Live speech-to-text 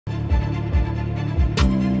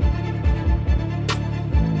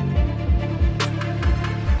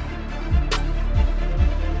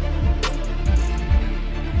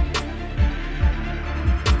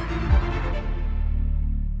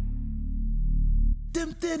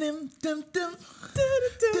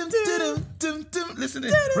Listen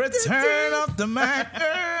in. Return of the Mac.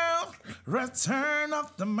 Return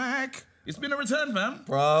of the Mac. It's been a return, fam.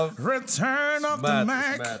 Bruv. Return of the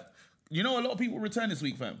Mac. It's mad. You know a lot of people return this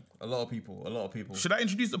week, fam. A lot of people. Should I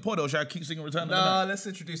introduce the pod or should I keep singing Return of the Mac? Nah, let's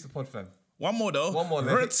introduce the pod, fam. One more though. One more.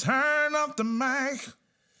 Return of the Mac.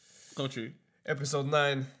 Go true. Episode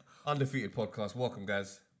 9, Undefeated Podcast. Welcome,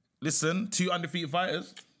 guys. Listen, 2 undefeated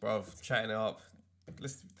fighters. Bruv, chatting it up.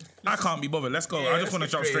 I can't be bothered. Let's go. Yeah, I just want to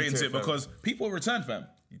jump straight into it fam. because people returned, fam.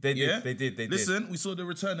 They did. Listen, we saw the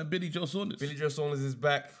return of Billie Joe Saunders. Billie Joe Saunders is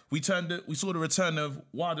back. We saw the return of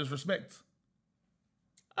Yarde's respect.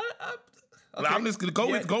 Okay. I'm just gonna go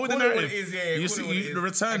with the narrative. You see the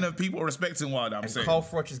return and, of people respecting Yarde. I'm saying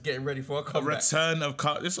Froch is getting ready for a comeback. Return of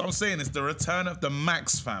this is what I'm saying. It's the return of the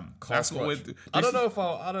Max, fam. That's what we're. I don't know if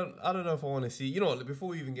I want to see. You know what? Before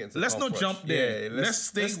we even get into let's not jump there. Yeah, let's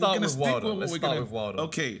start with Wilder. Let's start with Wilder.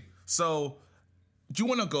 Okay, so do you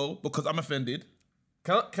want to go? Because I'm offended.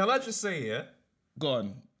 Can I just say, yeah? Go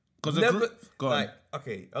on.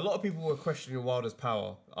 Okay, a lot of people were questioning Wilder's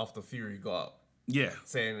power after Fury got up. Yeah.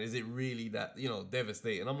 Saying, is it really that,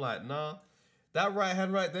 devastating? I'm like, nah. That right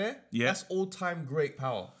hand right there, that's all-time great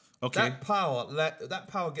power. Okay. That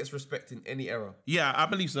power gets respect in any era. Yeah, I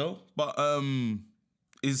believe so. But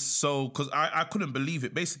because I couldn't believe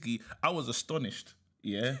it. Basically, I was astonished.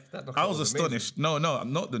 Yeah. I was astonished. Amazing. No,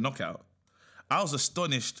 not the knockout. I was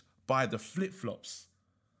astonished by the flip-flops.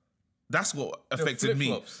 That's what affected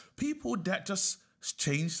me. People that just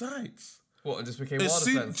changed sides. What, and just became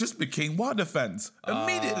Wilder fans? Just became Wilder fans.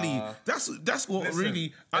 Immediately. That's what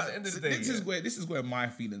really... At the end of the day, this is where my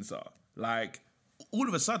feelings are. Like, all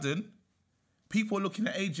of a sudden, people are looking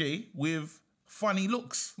at AJ with funny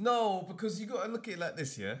looks. No, because you got to look at it like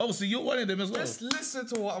this, yeah? Oh, so you're one of them as well? Just listen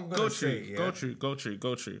to what I'm going to say, yeah? Go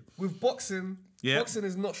true. With boxing, boxing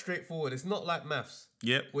is not straightforward. It's not like maths.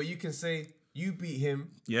 Yep. Where you can say, you beat him,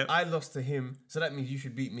 yep. I lost to him, so that means you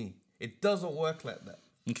should beat me. It doesn't work like that.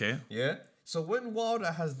 Okay. Yeah? So when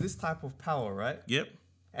Wilder has this type of power, right? Yep.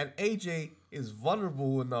 And AJ is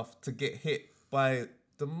vulnerable enough to get hit by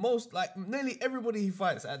the most, like nearly everybody he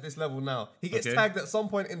fights at this level now. He gets tagged at some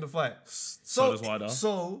point in the fight. So does Wilder.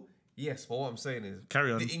 So, yes, but what I'm saying is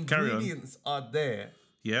the ingredients are there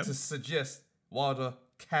to suggest Wilder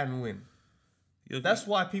can win. That's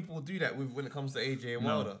why people do that when it comes to AJ and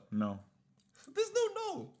Wilder. No. There's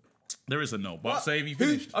no. There is a no, but say have you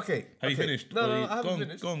finished? Have you finished? No, I haven't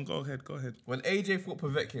finished. Go ahead. When AJ fought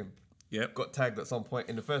Povetkin, got tagged at some point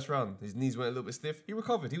in the first round. His knees went a little bit stiff. He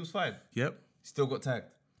recovered. He was fine. Yep. Still got tagged.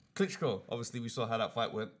 Klitschko, obviously we saw how that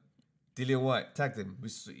fight went. Dillian Whyte tagged him.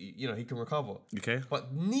 He can recover. Okay.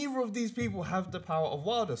 But neither of these people have the power of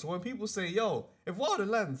Wilder. So when people say, yo, if Wilder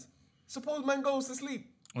lands, suppose man goes to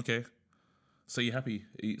sleep. Okay. So you happy?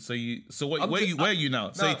 Where are you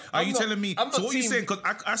now? Are you telling me? So what are you saying? Because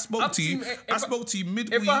I spoke to you. I spoke to you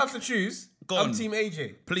midweek. If I have to choose, I'm Team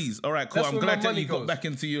AJ. Please, all right, cool. I'm glad that you got back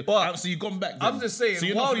into you. So you've gone back. I'm just saying. So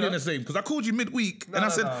you're not feeling the same because I called you midweek and I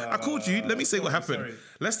said I called you. Let me say what happened. Sorry.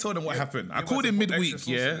 Let's tell them what happened. I called him midweek.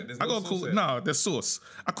 Yeah, I got a call. No, there's sauce.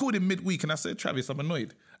 I called him midweek and I said, Travis, I'm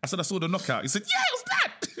annoyed. I said I saw the knockout. He said, yeah, it was that.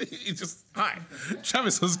 He just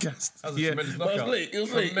Travis was gassed. That was a tremendous knockout. It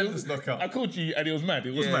was late. Tremendous knockout. I called you and he was mad.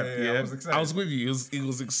 It was mad. Yeah, I was excited. I was with you. He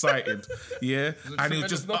was excited. Yeah, and he was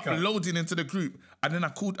just uploading into the group. And then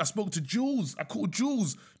I spoke to Jules. I called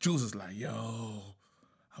Jules. Jules was like, yo,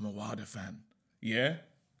 I'm a Wilder fan. Yeah.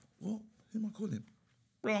 Well, who am I calling?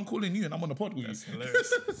 Bro, I'm calling you and I'm on the pod with you. That's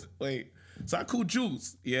hilarious. Wait. So I called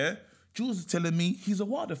Jules. Yeah. Jules is telling me he's a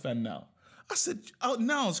Wilder fan now. I said,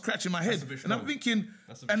 now I was scratching my head. And I'm thinking,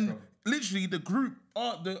 literally the group,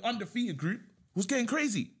 the undefeated group, was getting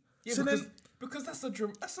crazy. Yeah, so because that's an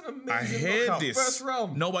amazing I heard knockout. This. First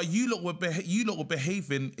round. No, but you lot were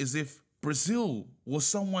behaving as if Brezeale was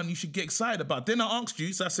someone you should get excited about. Then I asked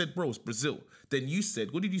you, so I said, bro, it's Brezeale. Then you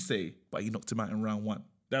said, what did you say? But you knocked him out in round 1.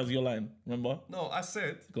 That was your line, remember? No, I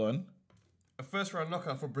said... Go on. A first round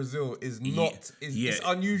knockout for Brezeale is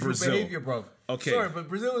unusual behavior, bro. Okay. Sorry, but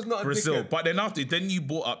Brezeale is not a dickhead. But then you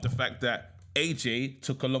brought up the fact that AJ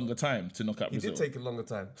took a longer time to knock out Brezeale. He did take a longer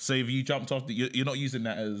time. So if you jumped off, you're not using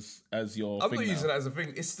that as your thing. I'm not using that as a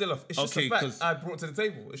thing. It's still it's just a fact I brought to the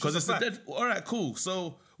table. Because it's a fact. All right, cool.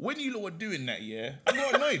 So when you lot were doing that, I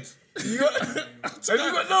got annoyed. Have you got notes? Bro,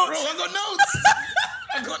 I got notes.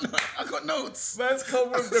 I got notes. Man's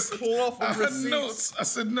come with the cloth of receipts. Notes. I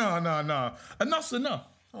said, no. Enough's enough.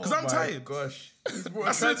 Because I'm tired. Gosh. He's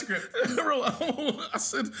brought a transcript. Bro, I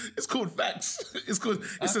said, it's called Facts. It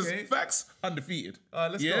says Facts Undefeated.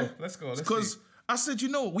 Let's go. Because I said, you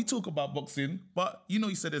know, we talk about boxing, but you know,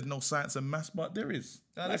 you said there's no science and maths, but there is.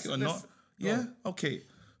 Like it or not. Yeah? Okay.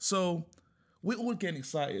 So we're all getting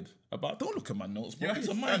excited about, don't look at my notes, bro. These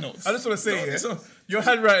are my notes. I just want to say, your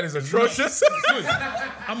handwriting is atrocious.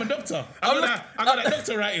 I'm a doctor. I got that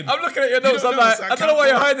doctor writing. I'm looking at your notes. I'm like, I don't know why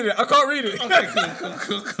you're hiding it. I can't read it. Okay,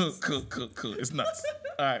 cool. It's nuts.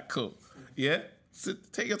 All right, cool. Yeah? So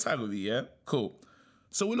take your time with me, yeah? Cool.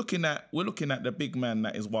 So we're looking at the big man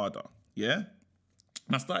that is Wilder, yeah?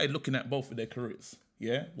 And I started looking at both of their careers,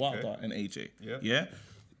 yeah? Wilder and AJ, yeah?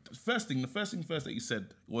 The first thing that you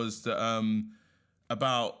said was that,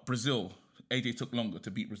 about Brezeale. AJ took longer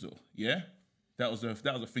to beat Brezeale, yeah? That was the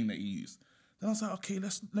thing that you used. Then I was like, okay,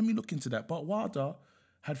 let me look into that. But Wilder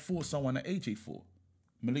had fought someone that AJ fought,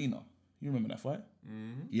 Molina. You remember that fight?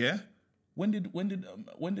 Mm-hmm. Yeah? When did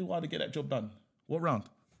Wilder get that job done? What round?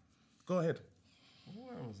 Go ahead.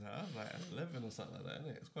 What round was that? I was like 11 or something like that,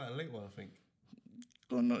 isn't it? It's quite a late one, I think.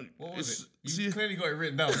 Don't know. What was it? You clearly got it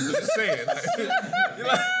written down. So just say it.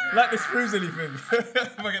 Like this proves anything.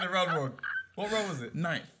 If I get the round wrong. What round was it?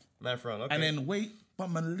 Ninth round, okay. And then but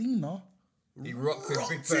Molina... He rocked him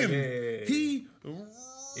big time. Yeah. He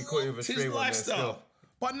caught him with a straight one there still.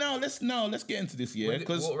 But now let's get into this, yeah?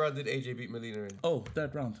 What round did AJ beat Molina in? Oh,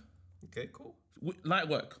 third round. Okay, cool. Light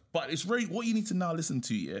work. But it's what you need to now listen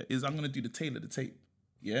to, yeah, is I'm going to do the tail of the tape,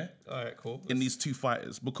 yeah? All right, cool. In these two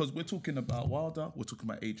fighters. Because we're talking about Wilder, we're talking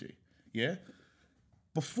about AJ, yeah?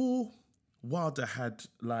 Before Wilder had,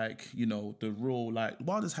 like, you know, the raw, like,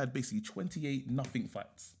 Wilder's had basically 28-0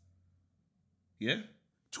 fights, yeah?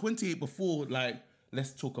 28 before, like,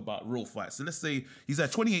 let's talk about real fights. So let's say he's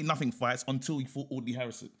had 28-0 fights until he fought Audley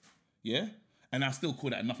Harrison, yeah? And I still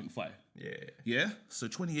call that a nothing fight. Yeah. Yeah? So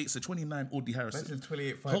 28, so 29 Audley Harrison. Imagine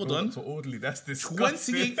 28 fights. Hold on. To Audley, that's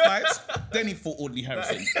disgusting. 28 fights, then he fought Audley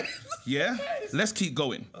Harrison. Yeah? Let's keep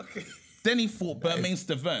going. Okay. Then he fought Pacman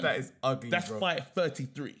Thurman. That is ugly, That's bro. fight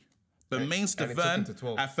 33. Pacman Thurman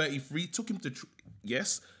at 33 took him to...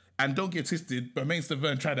 Yes. And don't get twisted, Pacman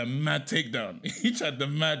Thurman tried a mad takedown. He tried the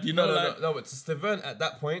mad, you know, No, but Thurman at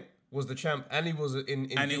that point was the champ, and he was in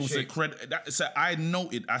and it was shape. So I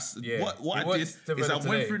noted, what I did is I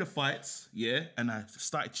went through the fights, yeah, and I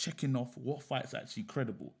started checking off what fights are actually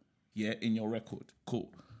credible, yeah, in your record. Cool.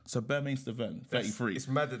 So Pacman Thurman, 33. It's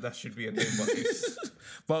mad that should be a name,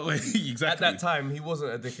 but exactly. At that time, he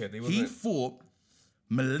wasn't a dickhead. He fought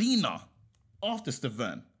Molina after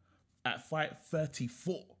Thurman at fight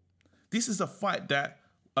 34. This is a fight that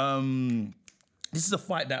my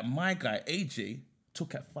guy AJ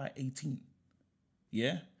took at fight 18.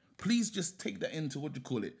 Yeah? Please just take that into what you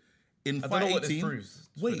call it. In fight 18. I don't know what this proves.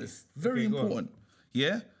 Wait, very important.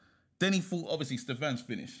 Yeah? Then he fought, obviously, Thurman's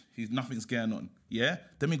finished. Nothing's going on. Yeah?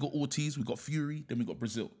 Then we got Ortiz, we got Fury, then we got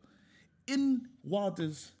Brezeale. In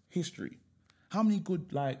Wilder's history, how many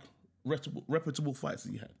good, like, reputable fights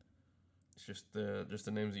has he had? It's just the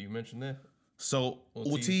names that you mentioned there. So,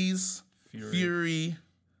 Ortiz, Fury,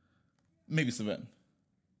 maybe Thurman.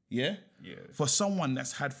 Yeah? Yeah. For someone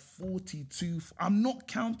that's had 42... I'm not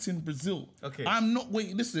counting Brezeale. Okay.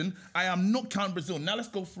 Listen. I am not counting Brezeale. Now let's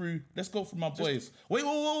go through my boys. Wait,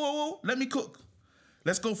 whoa. Let me cook.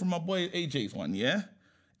 Let's go from my boy AJ's one, yeah?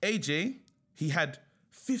 AJ, he had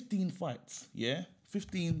 15 fights, yeah?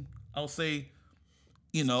 15, I'll say...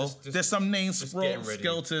 You know, there's some names, Froch,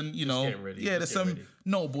 Skelton, you know. Yeah, there's some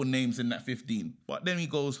notable names in that 15. But then he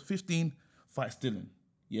goes, 15, fights Dylan.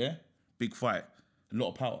 Yeah? Big fight. A lot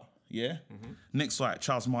of power. Yeah? Mm-hmm. Next fight,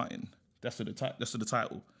 Charles Martin. That's to the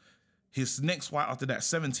title. His next fight after that,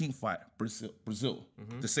 17th fight, Brezeale.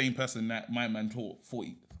 Mm-hmm. The same person that my man taught,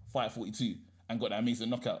 fight 42, and got that amazing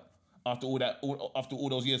knockout. After all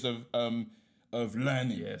those years of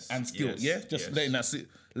learning and skill, letting that sit,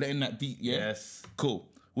 letting that beat, yeah? Yes. Cool.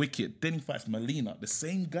 Wicked. Then he fights Molina, the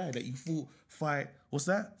same guy that you fought fight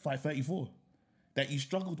 34, that you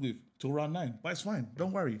struggled with till round 9. But it's fine,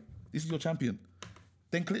 don't worry. This is your champion.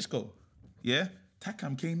 Then Klitschko, yeah?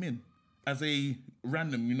 Takam came in as a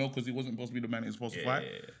random, you know, because he wasn't supposed to be the man he was supposed to fight.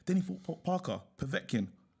 Yeah. Then he fought Parker, Povetkin.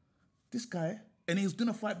 This guy, and he was going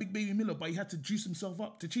to fight Big Baby Miller, but he had to juice himself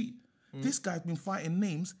up to cheat. This guy's been fighting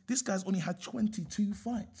names. This guy's only had 22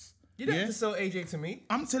 fights. You don't have to sell AJ to me.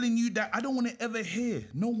 I'm telling you that I don't want to ever hear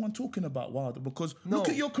no one talking about Wilder because look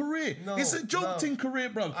at your career. It's a joking career,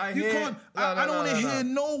 bro. I don't want to hear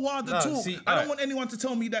no Wilder talk. I don't want anyone to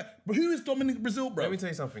tell me that. But who is Dominic Brezeale, bro? Let me tell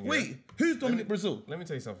you something. Wait, who's Dominic Brezeale? Let me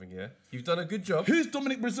tell you something, yeah? You've done a good job. Who's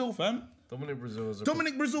Dominic Brezeale, fam? Dominic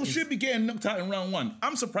Brezeale should be getting knocked out in round 1.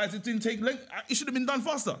 I'm surprised it didn't take length. It should have been done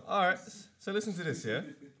faster. All right. So listen to this, yeah?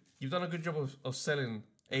 You've done a good job of selling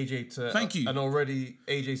AJ to Thank you. and already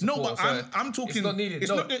AJ support. No, but I'm talking. It's not needed.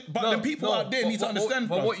 But the people out there need to understand.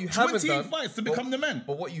 But what you haven't 20 done, fights to become the man.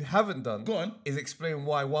 But what you haven't done, go on, is explain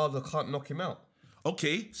why Wilder can't knock him out.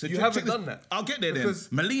 Okay, so you haven't done that. I'll get there because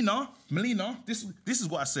then. Melina. This is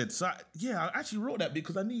what I said. So I actually wrote that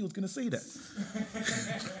because I knew you was gonna say that.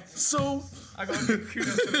 So I got to give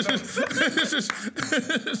kudos to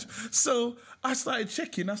the notes. So I started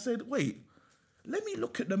checking. I said, wait, let me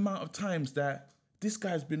look at the amount of times that this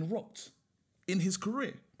guy's been rocked in his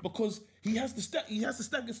career because he has the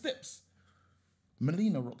staggered steps.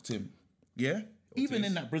 Melina rocked him, yeah. Ortiz. Even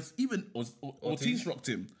in that, even Ortiz rocked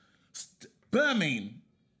him. Bermain,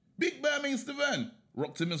 big Bermain Stavern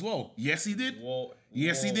rocked him as well. Yes, he did.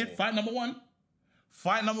 Yes, he did. Fight number one,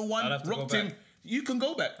 rocked him. You can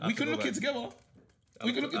go back. We can look it together.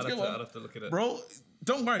 We can look it together. I'll have to look at it. Bro,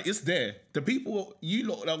 don't worry, it's there. The people you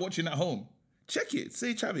lot that are watching at home, check it.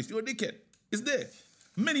 Say, Travis, you're a dickhead. It's there.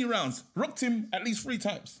 Many rounds. Rocked him at least 3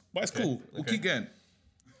 times. But it's cool. We'll keep going.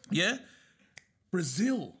 Yeah?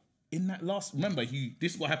 Brezeale. In that last, remember,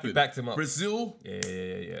 this is what happened. He backed him up. Brezeale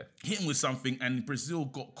hit him with something, and Brezeale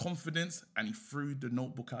got confidence, and he threw the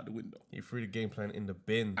notebook out the window. He threw the game plan in the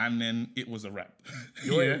bin. And then it was a wrap.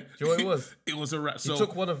 Do you know what it was? It was a wrap. He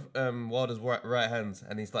took one of Wilder's right hands,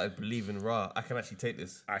 and he started believing, I can actually take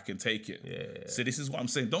this. I can take it. Yeah. So this is what I'm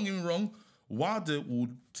saying. Don't get me wrong. Wilder will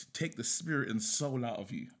take the spirit and soul out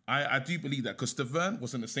of you. I do believe that because Stavern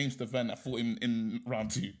wasn't the same Stavern that fought him in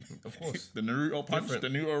round 2. Of course. The Naruto punch, the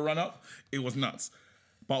Naruto run up, it was nuts.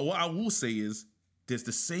 But what I will say is there's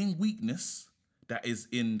the same weakness that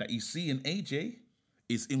you see in AJ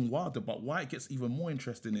is in Wilder. But why it gets even more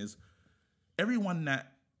interesting is everyone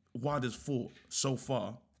that Wilder's fought so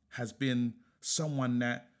far has been someone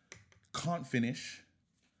that can't finish,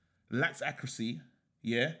 lacks accuracy,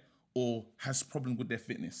 yeah, or has problems with their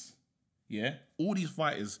fitness. Yeah? All these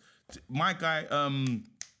fighters, my guy,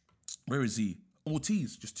 where is he?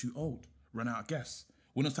 Ortiz, just too old. Ran out of gas.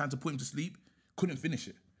 When it was time to put him to sleep, couldn't finish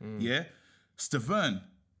it. Yeah? Stavern,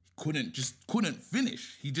 couldn't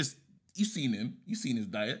finish. You seen him, you seen his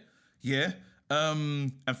diet. Yeah?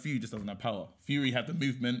 And Fury just doesn't have power. Fury had the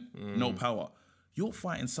movement, no power. You're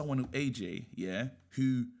fighting someone with AJ, yeah,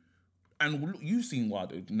 who... And you've seen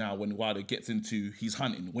Wilder now when Wilder gets into his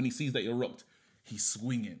hunting. When he sees that you're rocked, he's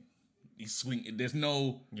swinging. There's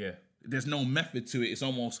no method to it. It's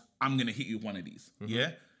almost, I'm going to hit you with one of these.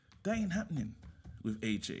 Yeah? That ain't happening with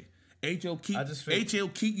AJ. AJ will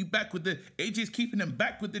keep you back with the... AJ's keeping him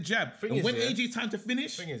back with the jab. And when AJ's time to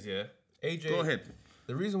finish... Thing is, AJ... Go ahead.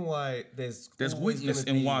 The reason why there's weakness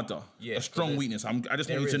in Wilder, a strong weakness. I just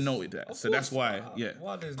want you to note that. So that's why,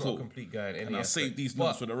 Wilder's not a complete guy in any and I'll save these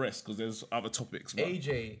notes for the rest because there's other topics. But.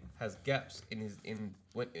 AJ has gaps in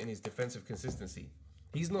his defensive consistency.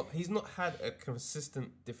 He's not had a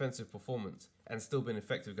consistent defensive performance and still been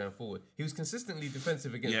effective going forward. He was consistently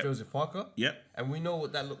defensive against Joseph Parker. And we know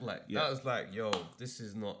what that looked like. That was like,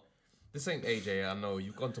 this ain't AJ, I know.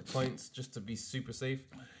 You've gone to points just to be super safe.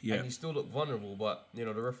 And you still look vulnerable, but, the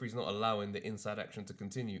referee's not allowing the inside action to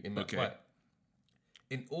continue in that fight.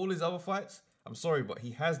 In all his other fights, I'm sorry, but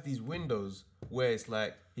he has these windows where it's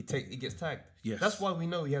like he gets tagged. Yes. That's why we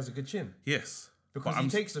know he has a good chin. Yes. Because he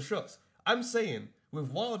takes the shots. I'm saying,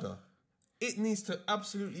 with Wilder, it needs to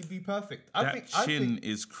absolutely be perfect. That chin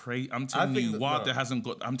is crazy. I'm telling you, Wilder hasn't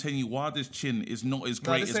got... I'm telling you, Wilder's chin is not as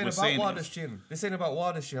great as we're saying. This ain't about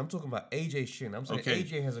Wilder's chin. I'm talking about AJ's chin. I'm saying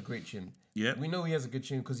AJ has a great chin. Yeah. We know he has a good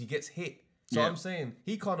chin because he gets hit. So I'm saying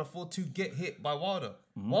he can't afford to get hit by Wilder.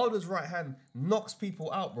 Wilder's right hand knocks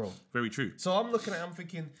people out, bro. Very true. So I'm looking at him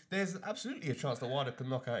thinking, there's absolutely a chance that Wilder can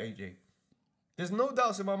knock out AJ. There's no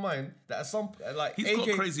doubts in my mind that at some... He's got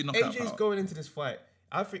crazy knockout AJ's going into this fight...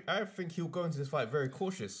 I think he'll go into this fight very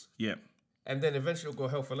cautious. Yeah. And then eventually he'll go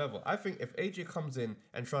hell for leather. I think if AJ comes in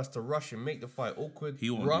and tries to rush and make the fight awkward,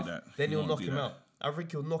 rough, then he'll knock him out. I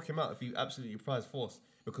think he'll knock him out if he absolutely applies force.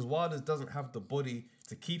 Because Wilder doesn't have the body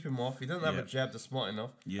to keep him off. He doesn't have a jab that's smart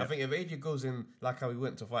enough. I think if AJ goes in like how he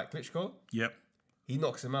went to fight Klitschko, he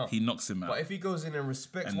knocks him out. But if he goes in and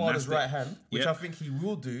respects Wilder's right hand, which I think he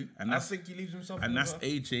will do, I think he leaves himself. And that's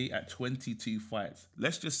AJ at 22 fights.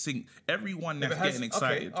 Let's just think, everyone that's getting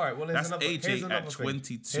excited. Okay, all right, well, that's AJ at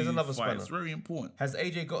 22 fights. It's very important. Has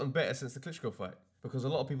AJ gotten better since the Klitschko fight? Because a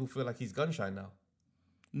lot of people feel like he's gun shy now.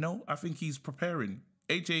 No, I think he's preparing.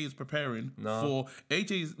 AJ is preparing for...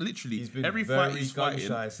 AJ is literally... He's been every very fight he's gun fighting,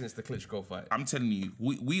 shy since the Klitschko fight. I'm telling you,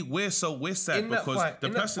 we're sad in because fight, the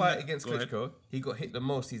in person... that fight against Klitschko, he got hit the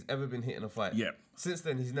most he's ever been hit in a fight. Yeah. Since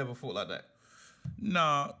then, he's never fought like that.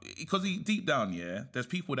 Nah, because he deep down, there's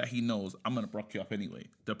people that he knows, I'm going to block you up anyway.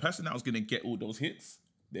 The person that was going to get all those hits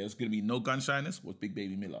there's going to be no gun shyness was Big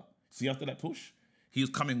Baby Miller. See, after that push, he was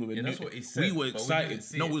coming with a new... That's what he said. We were excited.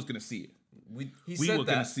 No one was going to see it. We were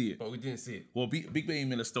going to see it. But we didn't see it. Well, Big Baby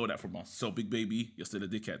Miller stole that from us. So, Big Baby, you're still a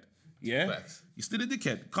dickhead. Yeah? Facts. You're still a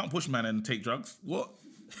dickhead. Can't push man and take drugs. What?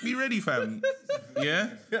 Be ready, fam.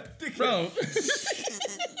 Yeah? Yeah, dickhead. Bro.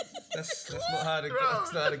 That's not how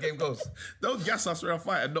the game goes. Don't gas us for a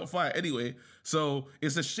fight and not fight anyway. So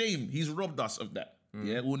it's a shame he's robbed us of that.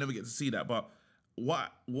 Yeah, we'll never get to see that. But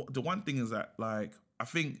what the one thing is that, like, I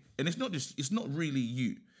think, and it's not really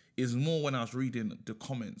you. It's more when I was reading the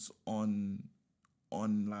comments on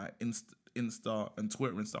like Insta and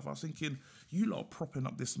Twitter and stuff. I was thinking, you lot are propping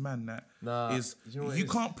up this man that you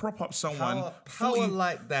can't prop up someone. Power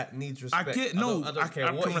like that needs respect. I get I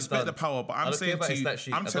can respect the power, but I'm saying to you,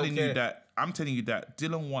 I'm telling you that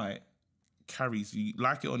Dylan White carries, you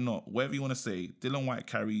like it or not, whatever you want to say, Dylan White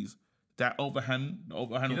carries that overhand.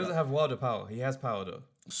 He doesn't have Wilder power. He has power though.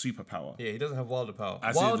 Superpower. Yeah, he doesn't have Wilder power.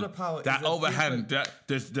 Wilder power. That overhand,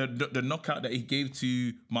 the knockout that he gave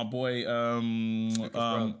to my boy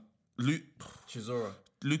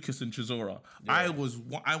Lucas and Chisora. Yeah.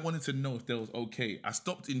 I wanted to know if that was okay. I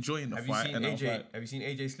stopped enjoying the fight. Have you seen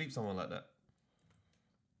AJ sleep someone like that?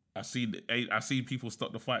 I see people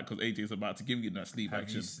stop the fight because AJ's about to give you that sleep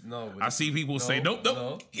action. I see people say, nope.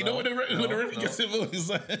 You know when the referee gets involved, he's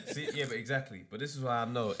like... See, yeah, but exactly. But this is why I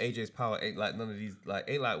know AJ's power ain't like none of these, like,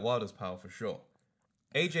 ain't like Wilder's power for sure.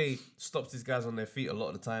 AJ stops these guys on their feet a lot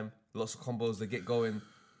of the time. Lots of combos, they get going.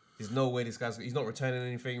 There's no way he's not returning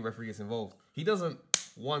anything, referee gets involved. He doesn't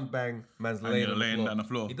one bang, man's laying down the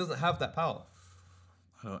floor. He doesn't have that power.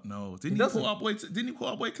 I don't know. Didn't he put our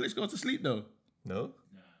boy Klitschko to sleep though? No.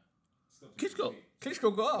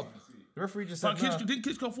 Klitschko got up. The referee just said, didn't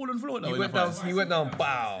Klitschko fall on the floor though? He went down,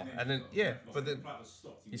 bow. And then, but then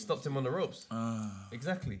he stopped him on the ropes.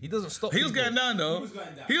 Exactly. He doesn't stop. He was getting down though.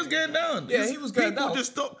 He was getting down. Yeah, he was going down. People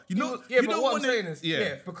just stop. But what I'm saying is,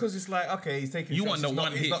 because it's like, okay, he's taking shots. You want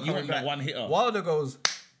that one hitter. Wilder goes,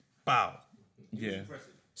 bow. Yeah.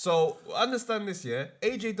 So, understand this, yeah?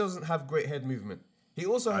 AJ doesn't have great head movement. He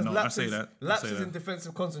also has lapses in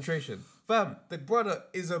defensive concentration. Fam, the brother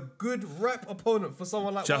is a good rep opponent for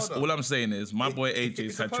someone like Wilder. All I'm saying is, my boy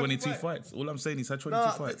AJ's had 22 fights. All I'm saying, he's had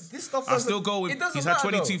 22 fights. This stuff I still go with, he's had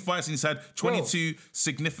 22 fights and he's had 22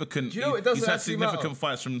 significant, he's had significant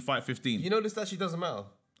fights from fight 15. You know this actually doesn't matter.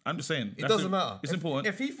 I'm just saying. It doesn't matter. It's important.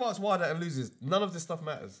 If he fights Wilder and loses, none of this stuff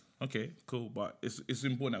matters. Okay, cool. But it's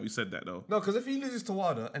important that we said that though. No, because if he loses to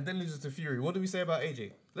Wilder and then loses to Fury, what do we say about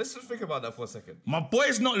AJ? Let's just think about that for a second. My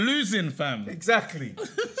boy's not losing, fam. Exactly.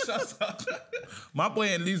 Shut up. My boy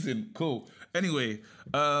ain't losing. Cool. Anyway,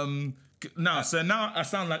 so now I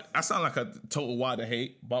sound like a total Wilder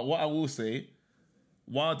hate. But what I will say,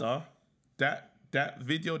 Wilder, that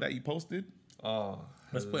video that he posted. Oh.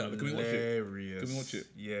 Let's put it up. Can we watch it?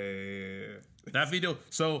 Yeah. That video.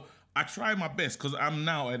 So I try my best because I'm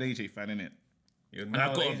now an AJ fan, innit? And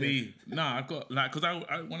I've got to be. I've got because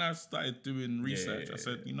I when I started doing research, I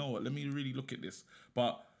said, you know what? Let me really look at this.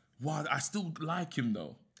 But I still like him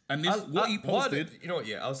though. And this what he posted. Wilder, you know what?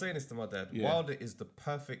 Yeah, I was saying this to my dad. Yeah. Wilder is the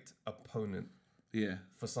perfect opponent. Yeah.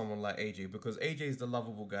 For someone like AJ, because AJ is the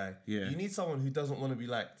lovable guy. Yeah. You need someone who doesn't want to be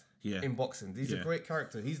liked. Yeah. In boxing, he's a great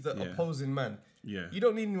character. He's the opposing man. Yeah. You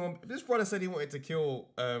don't need anyone. This brother said he wanted to kill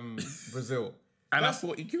Brezeale. And that's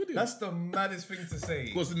what he killed him. That's the maddest thing to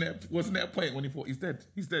say. Wasn't there a point when he thought he's dead?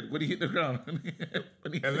 He's dead when he hit the ground. A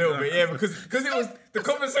little bit, yeah, because it was the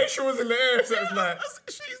conversation was in the air, so it's like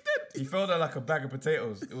she's dead. He fell down like a bag of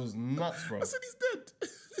potatoes. It was nuts, bro. I said he's dead,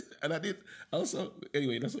 and I did. Also,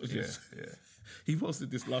 anyway, that's what it is. Yeah. He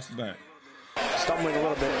posted this last night. Stumbling a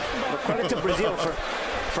little bit, but credit to Brezeale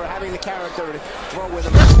for having the character to throw with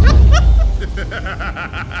him.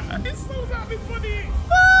 It's so fucking funny.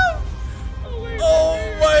 Oh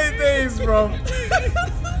my days, bro. He's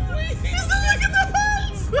still making the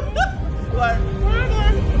hands. Like,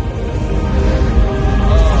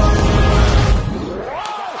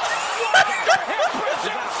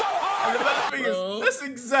 and the better thing is, that's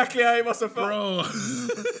exactly how he must have felt. Bro.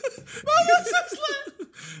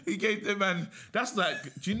 He gave the man, that's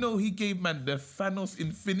like, do you know he gave man the Thanos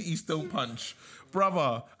Infinity Stone punch?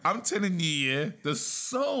 Brother, I'm telling you, yeah, the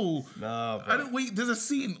soul. Nah, bro. There's a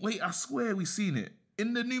scene, I swear we've seen it.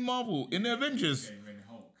 In the new Marvel, in the Avengers.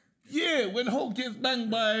 Yeah, when Hulk gets banged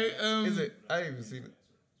by... Is it? I ain't even seen it.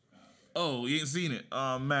 Oh, you ain't seen it?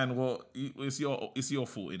 Oh, man, well, it's your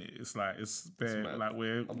fault, innit? It's like, it's bare, like,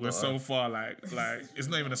 we're so far, like, it's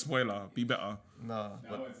not even a spoiler. Be better. Nah,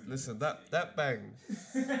 but listen, that bang.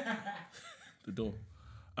 The door.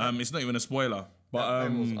 It's not even a spoiler. But that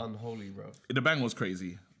bang was unholy, bro. The bang was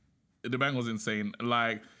crazy. The bang was insane.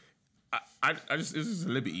 Like, I just, it was just a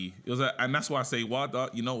liberty. It was, and that's why I say, Wilder,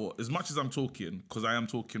 you know what? As much as I'm talking, because I am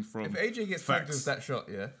talking from if AJ gets tagged with that shot,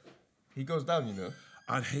 yeah, he goes down, you know.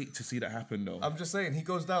 I'd hate to see that happen, though. I'm just saying, he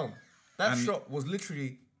goes down. That shot was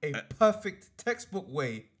literally a perfect textbook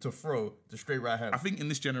way to throw the straight right hand. I think in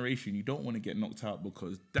this generation, you don't want to get knocked out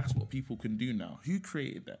because that's what people can do now. Who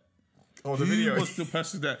created that? Oh, the video. Who was the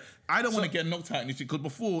person that... I don't want to get knocked out in this shit, because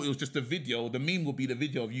before it was just a video. The meme would be the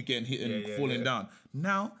video of you getting hit and falling down.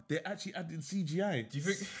 Now, they're actually adding CGI. Do you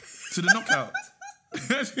think... to the knockout.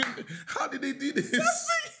 How did they do this?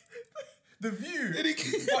 The view.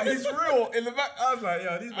 But he's real in the back. I was like,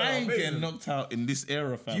 yeah, these guys I are ain't amazing. getting knocked out in this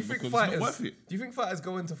era, fam, Do you think because fighters, it's not worth it. Do you think fighters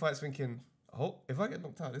go into fights thinking, oh, if I get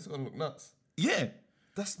knocked out, this is going to look nuts? Yeah.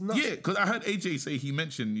 That's nuts. Yeah, because I heard AJ say, he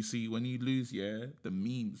mentioned, you see, when you lose, the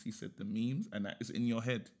memes. He said the memes, and that is in your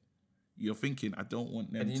head. You're thinking, I don't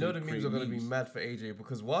want them to. And you know the memes are going to be mad for AJ,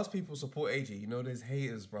 because whilst people support AJ, you know there's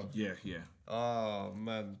haters, bro. Yeah. Oh,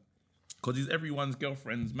 man. Because he's everyone's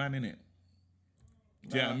girlfriend's man, innit?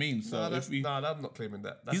 Do you know what I mean? So I'm not claiming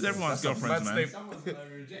that. He's everyone's girlfriend's man.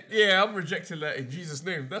 Yeah, I'm rejecting that in Jesus'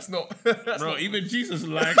 name. That's not... Bro, even Jesus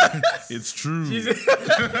like, it's true.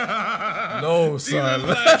 No, son.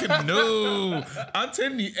 Like, no. I'm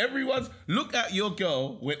telling you, everyone's... Look at your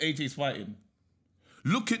girl when AJ's fighting.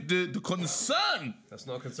 Look at the concern. That's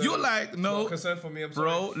not a concern. You're like, no. Not a concern for me, I'm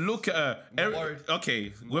bro, sorry. look at her.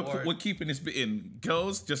 Okay, worried. we're keeping this bit in.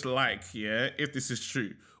 Girls just like, if this is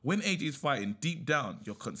true. When AJ is fighting, deep down,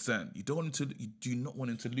 you're concerned. You do not want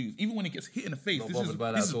him to lose. Even when he gets hit in the face,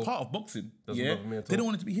 Not this is part of boxing. Doesn't bother me at all. They don't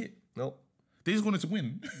want him to be hit. Nope. They just want him to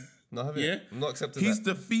win. Not having it. I'm not accepting He's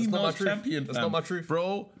that. the female champion. That's not my truth.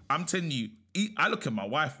 Bro, I'm telling you, I look at my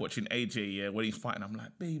wife watching AJ, when he's fighting, I'm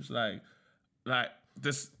like, babes, like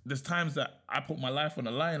there's times that I put my life on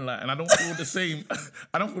the line, and I don't feel the same.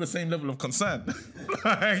 I don't feel the same level of concern.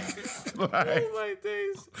 like, oh my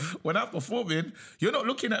days! When I'm performing, you're not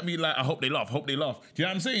looking at me like, I hope they laugh. Do you know what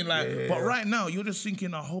I'm saying? Like, but right now you're just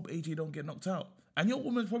thinking, I hope AJ don't get knocked out, and your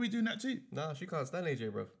woman's probably doing that too. Nah, she can't stand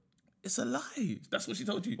AJ, bro. It's a lie. That's what she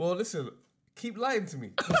told you. Well, listen. Keep lying to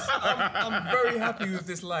me. I'm very happy with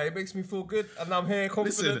this lie. It makes me feel good, and I'm here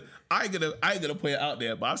confident. Listen, I ain't gonna put it out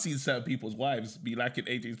there, but I've seen certain people's wives be liking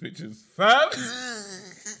AJ's pictures. Fam.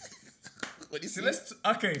 What do you see?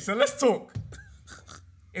 So let's talk.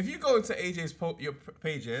 If you go into AJ's your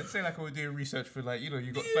page, say like we're doing research for you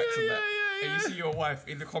got facts on that, and you see your wife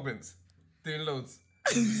in the comments doing loads.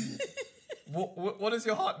 What does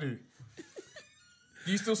your heart do?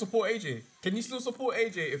 Do you still support AJ? Can you still support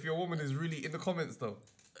AJ if your woman is really in the comments though?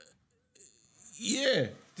 Yeah.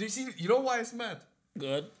 Do you see? You know why it's mad?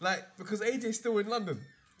 Good. Because AJ's still in London.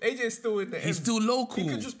 AJ's still in the He's still local. He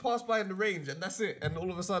could just pass by in the range and that's it. And all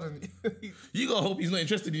of a sudden... you gotta hope he's not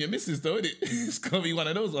interested in your missus though, innit? It's gonna be one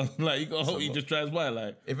of those ones. You gotta hope he just drives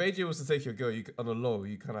by, If AJ was to take your girl on a low,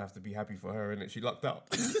 you kind of have to be happy for her, innit? She lucked out.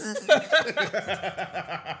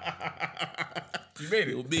 You made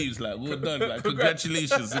it. Well, babes, well done.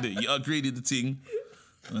 Congratulations, innit? You upgraded the thing.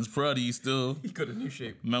 I was proud of you still. You got a new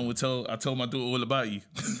shape. Man, I told my daughter all about you.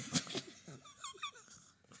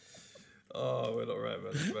 Oh, we're not right,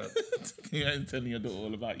 man. It's bad. You ain't telling your daughter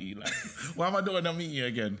all about you. Why am I daughter not meeting you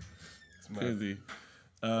again? It's mad. Crazy.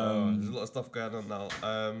 There's a lot of stuff going on now.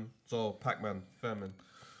 So, Pacman Thurman.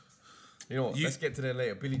 You know what? Let's get to that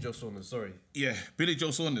later. Billie Joe Saunders, sorry. Yeah, Billie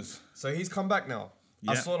Joe Saunders. So he's come back now.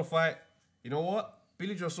 Yeah. I saw the fight. You know what?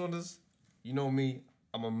 Billie Joe Saunders, you know me.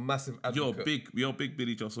 I'm a massive advocate. You're a big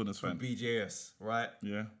Billie Joe Saunders fan. BJS, right?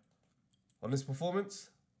 Yeah. On this performance,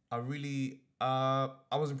 I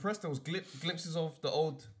was impressed. There was glimpses of the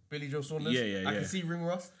old Billie Joe Saunders. Yeah. I can see ring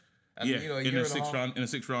rust. And, in the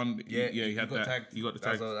sixth round, he had that. Tagged. You got the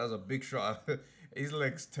tag. That was a big shot. His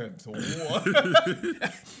legs turned to war.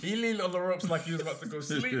 He leaned on the ropes like he was about to go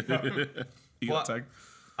sleep. He got tagged.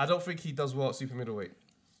 I don't think he does well at super middleweight.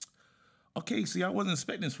 Okay, see, I wasn't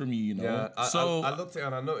expecting this from you, Yeah, I looked at it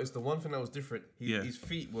and I noticed the one thing that was different, his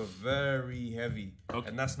feet were very heavy. Okay.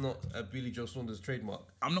 And that's not a Billie Joe Saunders trademark.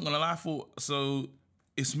 I'm not going to lie,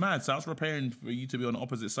 it's mad. So I was preparing for you to be on the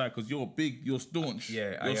opposite side because you're staunch.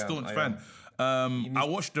 Yeah, you're a staunch fan. I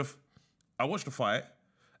watched the fight,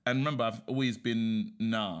 and remember, I've always been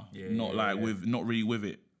not really with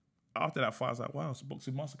it. After that fight, I was like, wow, it's a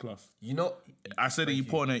boxing masterclass. You know, I said that he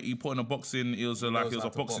put on a boxing. It was a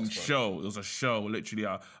boxing show. It was a show. Literally,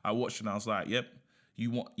 I watched it and I was like, yep,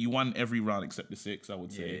 you won every round except the 6. I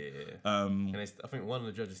would say. Yeah. And I think one of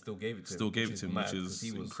the judges still gave it to him. Which is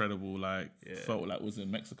incredible. Felt like it was in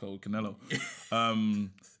Mexico with Canelo.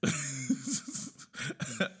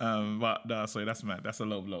 But no, sorry, that's mad. That's a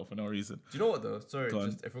low blow for no reason. Do you know what though? Sorry,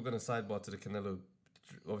 just if we're gonna sidebar to the Canelo,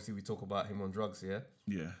 obviously we talk about him on drugs, yeah.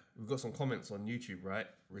 Yeah. We've got some comments on YouTube, right,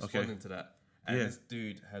 responding to that, and this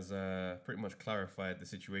dude has pretty much clarified the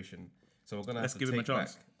situation. So we're gonna have to take him back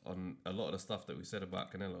on a lot of the stuff that we said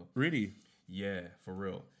about Canelo. Really? Yeah, for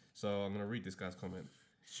real. So I'm gonna read this guy's comment.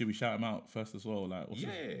 Should we shout him out first as well? Like, what's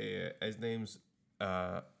His name's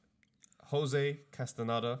Jose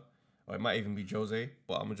Castaneda, or it might even be Jose,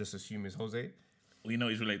 but I'm gonna just assume it's Jose. We know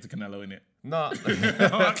he's related to Canelo, innit? Nah.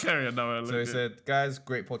 I'll carry on. No, so he said, guys,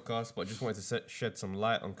 great podcast, but just wanted to shed some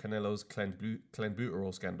light on Canelo's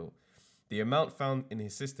clenbuterol scandal. The amount found in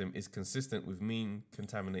his system is consistent with meat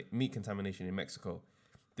contamination in Mexico.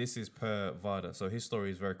 This is per VADA, so his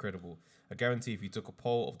story is very credible. I guarantee if you took a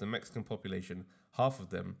poll of the Mexican population, half of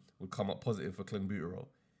them would come up positive for clenbuterol.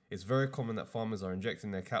 It's very common that farmers are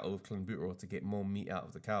injecting their cattle with clenbuterol to get more meat out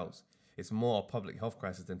of the cows. It's more a public health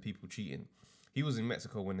crisis than people cheating. He was in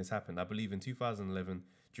Mexico when this happened. I believe in 2011,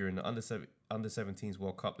 during the under-17s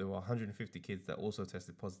World Cup, there were 150 kids that also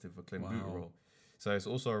tested positive for clenbuterol. Wow. So it's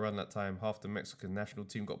also around that time, half the Mexican national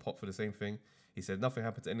team got popped for the same thing. He said nothing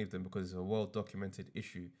happened to any of them because it's a well-documented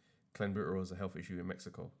issue. Clenbuterol is a health issue in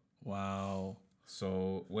Mexico. Wow.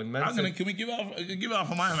 So when man can we give it up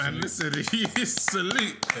for my man? Listen,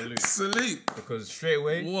 salute. Because straight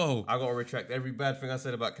away, I gotta retract every bad thing I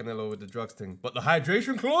said about Canelo with the drugs thing. But the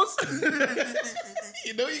hydration clause,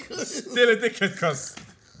 you know, you could still a dickhead, cuz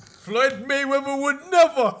Floyd Mayweather would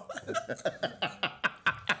never.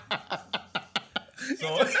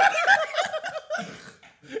 So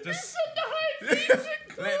just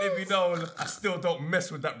let it be known, I still don't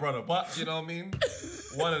mess with that brother. But you know what I mean?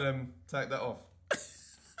 One of them take that off.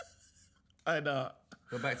 I know.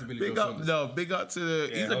 Go back to Billie Joe Saunders. Big up to the.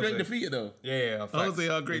 He's a great defeater though. Yeah. Jose,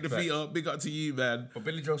 a great defeater. Big up to you, man. But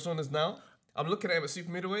Billie Joe Saunders now, I'm looking at him at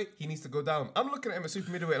super middleweight. He needs to go down. I'm looking at him at super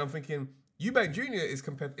middleweight, and I'm thinking, Eubank Jr. is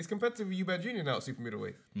competitive with Eubank Jr. now at super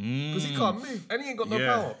middleweight because he can't move and he ain't got no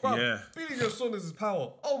power. Bro, Billie Joe Saunders is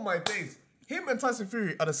power. Oh my days. Him and Tyson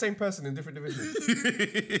Fury are the same person in different divisions.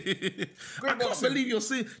 I can't believe you're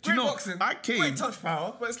saying. Do you know, boxing, great touch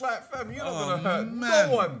power, but it's like, fam, you're not gonna hurt no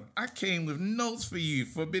one. I came with notes for you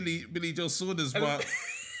for Billie Joe Saunders, but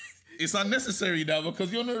it's unnecessary now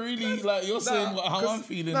because you're not really like you're saying how I'm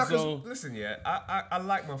feeling. So listen, I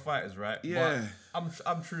like my fighters, right? Yeah, but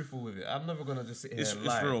I'm truthful with it. I'm never gonna just sit here and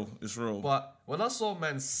lie. It's real. But when I saw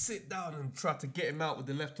man sit down and try to get him out with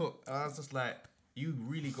the left hook, I was just like, you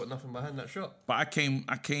really got nothing behind that shot. But I came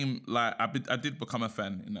like I did become a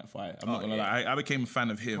fan in that fight. I'm not gonna lie. I became a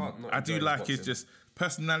fan of him. I do like his just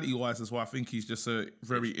personality wise as well. I think he's just a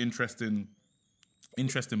very interesting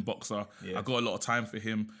boxer. Yeah. I got a lot of time for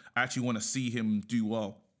him. I actually want to see him do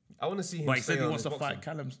well. I want to see him. But he said he wants to fight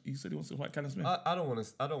Callum. He said he wants to fight Callum Smith. I don't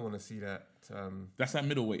want to see that. That's at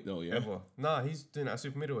middleweight though, yeah. Ever. Nah, he's doing it at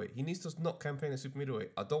super middleweight. He needs to not campaign at super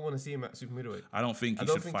middleweight. I don't want to see him at super middleweight. I don't think he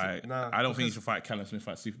should fight. I don't think he should fight Callum Smith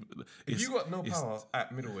at super. If you got no power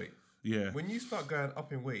at middleweight, when you start going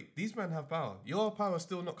up in weight, these men have power. Your power's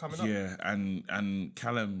still not coming up. Yeah, and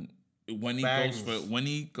Callum.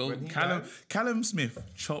 Callum Smith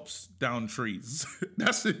chops down trees.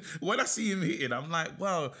 That's it. When I see him hitting, I'm like,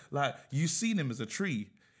 wow, like you've seen him as a tree.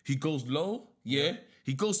 He goes low,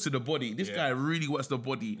 he goes to the body. This guy really works the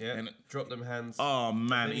body. Yeah. And drop them hands. Oh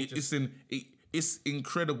man, it's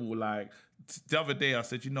incredible. Like the other day I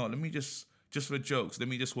said, let me just for jokes, let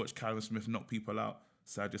me just watch Callum Smith knock people out.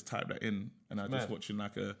 So I just typed that in and I just watching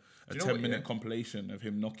like a 10-minute compilation of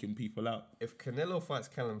him knocking people out. If Canelo fights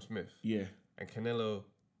Callum Smith, and Canelo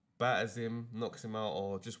batters him, knocks him out,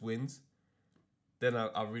 or just wins, then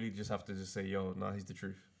I really just have to just say, he's the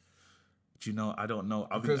truth. Do you know? I don't know.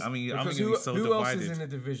 I think it's so who divided. Else is in the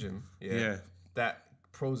division? That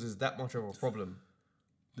poses that much of a problem.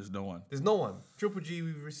 There's no one. Triple G,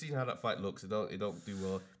 we've seen how that fight looks. It don't do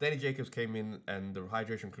well. Danny Jacobs came in and the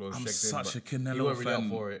hydration clause checked in. I'm such a Canelo fan. He wasn't really up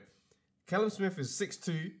for it. Callum Smith is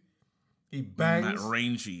 6'2". He bangs.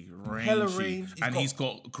 Rangy. Hella range. He's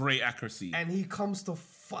got great accuracy. And he comes to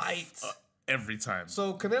fight. Every time.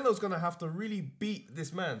 So Canelo's going to have to really beat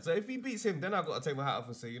this man. So if he beats him, then I've got to take my hat off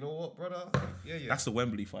and say, you know what, brother? Yeah. That's a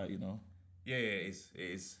Wembley fight, you know? Yeah, it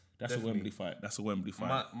is. That's definitely a Wembley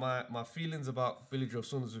fight. My feelings about Billie Joe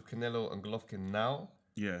Saunders with Canelo and Golovkin now,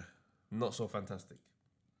 not so fantastic.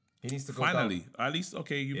 He needs to go finally down. At least I'm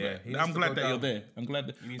glad that you're there. I'm glad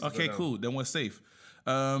that okay, cool. Then we're safe.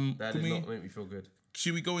 That did not make me feel good.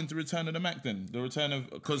 Should we go into Return of the Mac then? The return of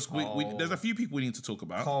because there's a few people we need to talk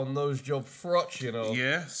about. Carl nose job Froch, you know.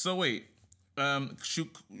 Yeah. So wait, are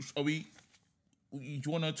we? you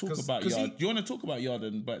want to talk about Yarde? Do you want to talk about Yarde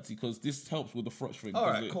and Buatsi? Because this helps with the Froch thing. All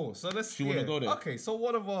right, cool. So let's. Do you want to go there? Okay, so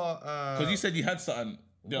one of our. Because you said you had something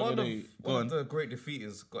the other day. One of the great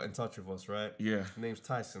defeaters got in touch with us, right? Yeah. His name's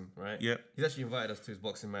Tyson, right? Yeah. He's actually invited us to his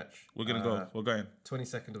boxing match. We're gonna go. We're going.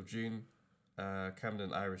 22nd of June,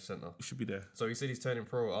 Camden Irish Centre. We should be there. So he said he's turning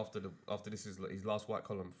pro after this is his last white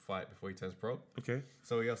column fight before he turns pro. Okay.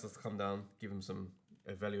 So he asked us to come down, give him some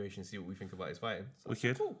evaluation, see what we think about his fighting. So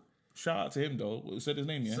wicked. Cool. Shout out to him though. Said his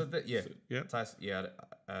name, yeah. So yeah. Tyson. Yeah.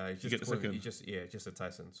 Just a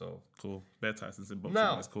Tyson. So cool. Bear Tyson's in boxing.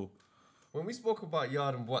 Now, that's cool. When we spoke about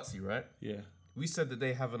Yarde and Buatsi, right? Yeah. We said that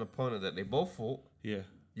they have an opponent that they both fought. Yeah.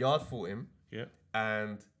 Yarde fought him. Yeah.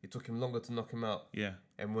 And it took him longer to knock him out. Yeah.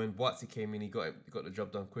 And when Buatsi came in, he got the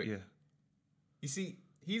job done quick. Yeah. You see,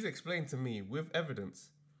 he's explained to me with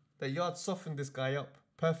evidence that Yarde softened this guy up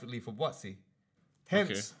perfectly for Buatsi.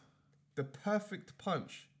 Hence, the perfect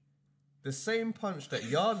punch. The same punch that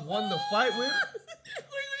Yarde won the fight with,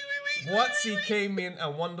 Buatsi came in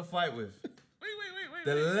and won the fight with.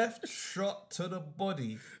 The left shot to the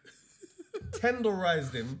body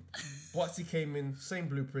tenderized him. Buatsi came in, same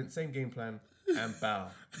blueprint, same game plan, and bow.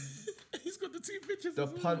 He's got the two pictures. The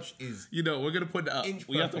punch is. You know, we're gonna put that up.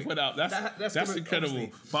 We have to put that up. That's incredible.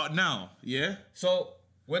 Obviously. But now, yeah. So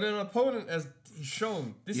when an opponent has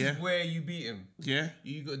shown this is where you beat him,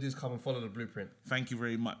 you got to do is come and follow the blueprint. Thank you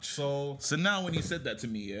very much. So now when you said that to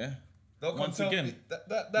me, once again, me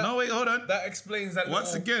that no wait, hold on. That explains that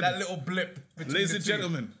that little blip. Ladies and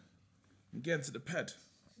gentlemen, get into the pad.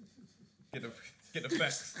 Get the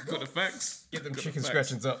facts. Got the facts. Get them chicken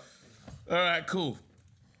scratchings up. All right, cool.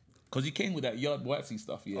 Because you came with that Yarde Buatsi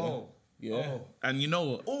stuff, yeah. Oh. Yeah. Oh. And you know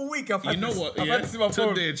what? All week I've had this. I've had this in my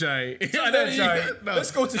phone. Today, Jai. No.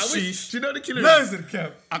 Let's go to Sheesh. Do you know the killer? Learns in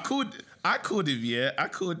camp. I called him, yeah. I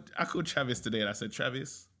called Travis today and I said,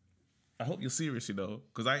 Travis, I hope you're serious, you know,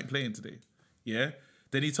 because I ain't playing today. Yeah.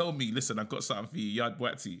 Then he told me, listen, I've got something for you, Yarde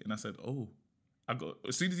Buatsi. And I said, oh.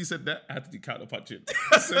 As soon as he said that, I had to do counter punching.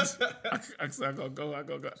 I said, I gotta go. I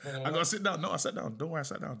gotta sit down. No, I sat down. Don't worry, I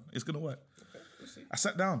sat down. It's gonna work. Okay, I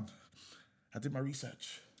sat down. I did my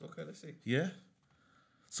research. Okay, let's see. Yeah?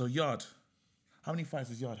 So Yarde, how many fights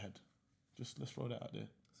has Yarde had? Just let's throw that out there.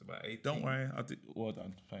 It's about 18. Don't worry, well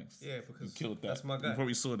done, thanks. Yeah, because you killed that. That's my guy. You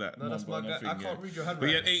probably saw that. No, that's my guy. I can't read your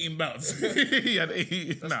handwriting. But he had 18 bouts. He had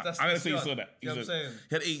 18. I'm gonna say you saw that. You know what I'm saying?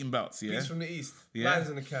 He had 18 bouts, yeah? He's from the east. Yeah. Lions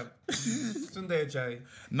in the camp. Sunday Jay.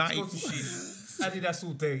 90. Go to Sheesh. Adidas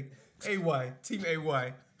all day. AY. Team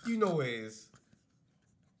AY. You know where it is.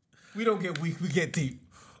 We don't get weak, we get deep.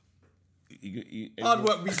 Hard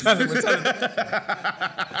work, we talent. We're talented.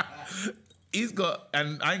 He's got,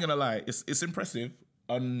 and I ain't gonna lie, it's impressive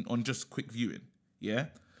on just quick viewing, yeah.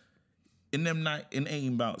 In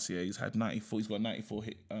 18 bouts, yeah, he's had 94. He's got 94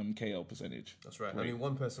 hit KO percentage. That's right. Only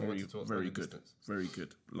one person went to talk. Very good. Distance. Very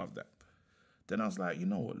good. Love that. Then I was like, you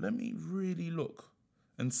know what? Let me really look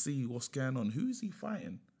and see what's going on. Who is he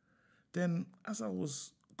fighting? Then as I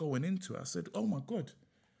was going into it, I said, oh my God.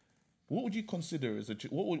 What would you consider as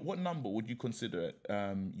what number would you consider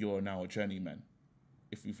you're now a journeyman?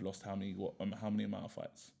 If you've lost how many amount of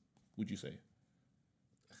fights would you say?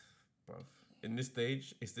 Bruv. In this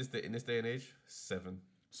stage, in this day and age, 7.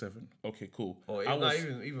 7. Okay, cool. Or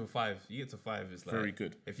even 5. You get to 5, it's like very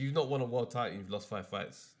good. If you've not won a world title, you've lost 5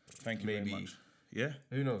 fights. Thank you very much. Yeah.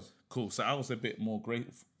 Who knows? Cool. So I was a bit more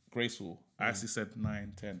graceful. I actually said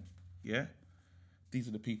 9, 10. Yeah. These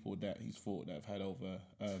are the people that he's fought that have had over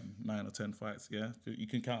 9 or 10 fights. Yeah. You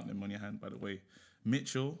can count them on your hand, by the way.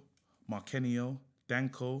 Mitchell, Markenio,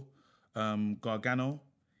 Danko, Gargano,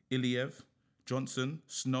 Iliev, Johnson,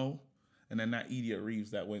 Snow, and then that idiot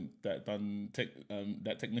Reeves that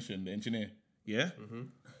technician, the engineer. Yeah? Mm-hmm.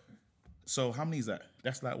 So how many is that?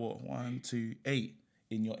 That's like what? 1, 2, 8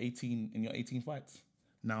 in your 18 fights.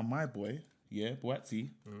 Now my boy, yeah,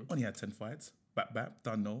 Buatsi, only had 10 fights. Bap,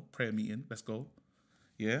 done no, prayer meeting, let's go.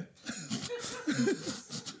 Yeah?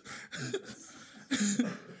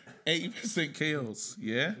 80% KOs,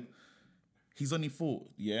 yeah? He's only fought,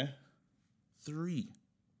 yeah? 3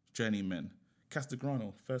 journeymen.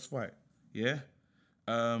 Castagrano, first fight, yeah?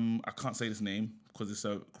 I can't say this name because it's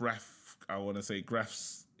a Graf. I want to say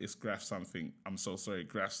Graf's. It's Graf something. I'm so sorry,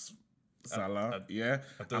 Graf's Salah. Yeah,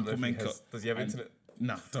 I don't know if he has, does he have internet?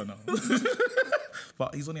 No, don't know.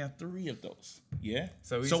 But he's only had 3 of those. Yeah.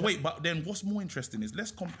 So wait, but then what's more interesting is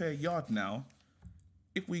let's compare Yarde now.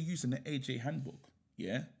 If we're using the AJ handbook,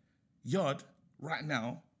 yeah, Yarde right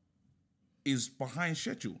now is behind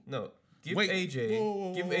schedule. No. Give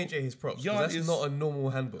AJ his props. That's not a normal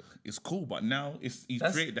handbook. It's cool, but now he's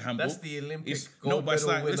created the handbook. That's the Olympic gold medal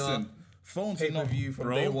winner. Listen, phones are not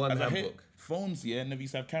from day one handbook. Phones, never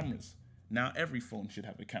used to have cameras. Now every phone should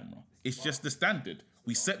have a camera. It's just the standard.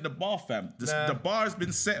 We set the bar, fam. The bar has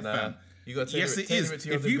been set, fam. You got yes, it is.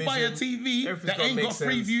 If you buy a TV that ain't got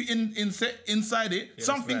free view inside it,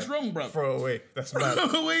 something's wrong, bro. Throw away. That's mad.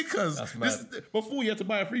 Throw away, cuz. Before you had to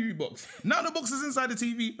buy a preview box. Now the box is inside the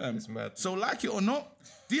TV, fam. It's mad. So like it or not,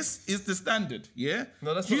 this is the standard, yeah?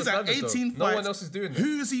 No, that's not the standard, 18 fights. No one else is doing that.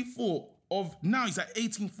 Who has he fought of? Now he's at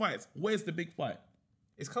 18 fights. Where's the big fight?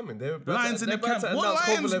 It's coming. They're Lions in the camp. What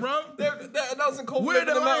Lions, bro? They're announcing Kovalev in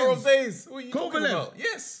a matter of days. What are you talking about?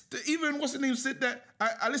 Yes. Even what's the name said that.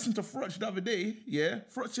 I listened to Froch the other day. Yeah,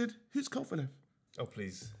 Froch said, "Who's Kovalev?" Oh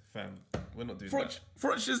please, fam, we're not doing that.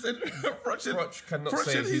 Froch cannot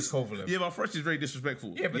say who's Kovalev. Yeah, but Froch is very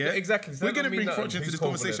disrespectful. Yeah, but exactly. So we're gonna bring Froch into this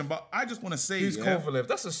conversation, but I just want to say, who's Kovalev?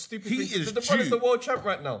 That's a stupid thing. Is the brother's the world champ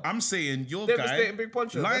right now. I'm saying your devastating big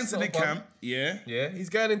puncher. Lions in the camp. Yeah, he's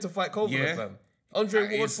going in to fight Kovalev, fam.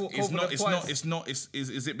 Andre Ward fought Kovalev twice.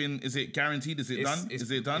 Is it guaranteed? Is it done?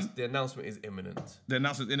 Is it done? The announcement is imminent. The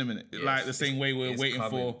announcement is imminent. Yes, like the same way we're waiting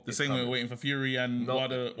for Fury and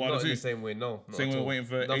Wilder not too. The same way, no. Same way we're waiting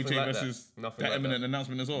for AJ versus that imminent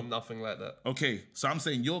announcement as well. Nothing like that. Okay, so I'm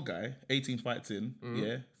saying your guy, 18 fights in,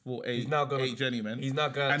 fought he's now going 8 journeymen. He's now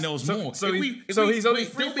going, and there was more. So he's only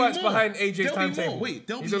 3 fights behind AJ's timetable. Wait,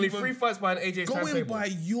 he's only 3 fights behind AJ's timetable.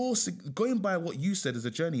 Going by what you said as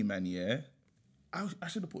a journeyman, I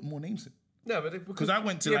should have put more names in. No, but because I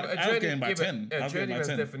went to I was getting by 10. A journeyman's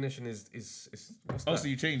definition is what's that? So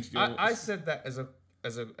you changed. I said that as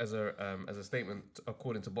a statement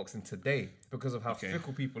according to boxing today because of how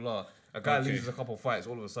fickle people are. A guy loses a couple of fights,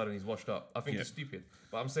 all of a sudden he's washed up. I think it's stupid.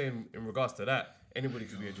 But I'm saying in regards to that, anybody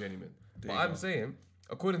could be a journeyman. But I'm saying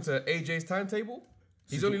according to AJ's timetable.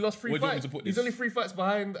 He's only lost 3 fights. He's only 3 fights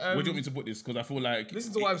behind. Where do you want me to put this? Because I feel like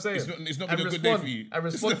listen to what I'm saying. It's not been a good day for you. And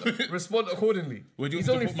respond accordingly. He's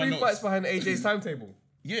only 3 fights behind AJ's timetable.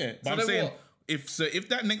 Yeah, but I'm saying if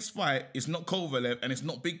that next fight is not Kovalev and it's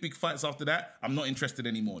not big fights after that, I'm not interested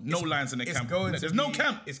anymore. No lines in the camp. There's no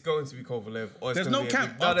camp. It's going to be Kovalev. There's no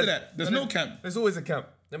camp after that. There's no camp. There's always a camp.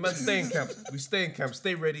 The man stay in camp. We stay in camp.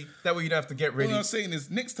 Stay ready. That way you don't have to get ready. What I'm saying is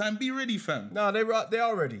next time be ready, fam. No, they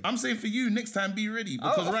are ready. I'm saying for you next time be ready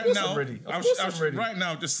because right now I'm ready. Right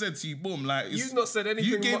now I've just said to you, boom, like you've not said anything.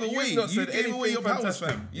 You gave away your powers,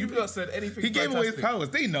 fam. You've not said anything. He gave away his powers.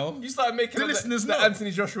 They know. You started making the listeners the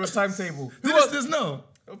Anthony Joshua timetable. The listeners know.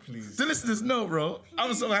 Oh please. The listeners know, bro.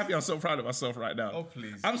 I'm so happy. I'm so proud of myself right now. Oh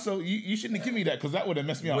please. I'm so you shouldn't have given me that because that would have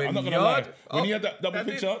messed me up. I'm not gonna lie. When you had that double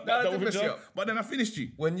picture, but then I finished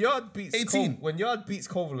you. When Yarde beats 18. When Yarde beats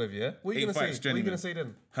Kovalev, yeah. What are you gonna say? What are you gonna say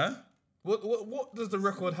then? Huh? What does the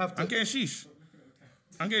record have to? I'm getting sheesh.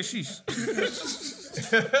 I'm getting sheesh.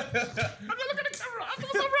 I'm gonna look at the camera. I'm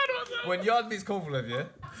so proud of myself. When Yarde beats Kovalev, yeah.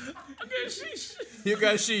 I'm getting sheesh. You're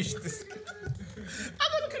going sheesh.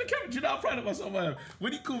 I'm gonna look at the camera. Do you know how proud of myself I am?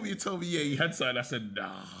 When he called me and told me, he had something, I said,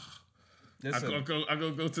 nah. I gotta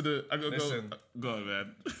go to the. Go on,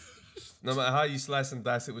 man. No matter how you slice and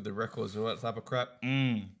dice it with the records and all that type of crap,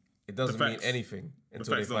 it doesn't mean anything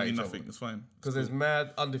until they fight each other. It's fine. Because there's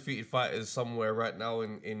mad undefeated fighters somewhere right now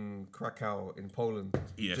in Krakow, in Poland,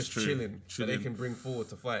 just chilling that they can bring forward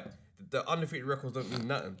to fight. The undefeated records don't mean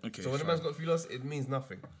nothing. Okay, so when a man's got a few losses, it means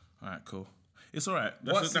nothing. All right, cool. It's all right.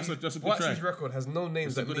 That's a good try. Buatsi's record has no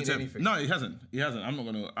names that mean anything. No, he hasn't. I'm not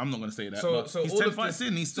gonna say that. So he's 10 fights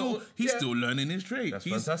in. He's still learning his trade. That's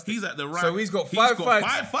fantastic. He's at the right. So he's got 5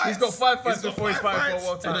 fights. He's got 5 fights before he's fighting for a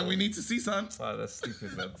world title. And then we need to see something. Oh, that's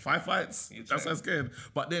stupid, man. 5 fights. That's good.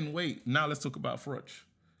 But then wait. Now let's talk about Froch.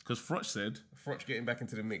 Because Froch said getting back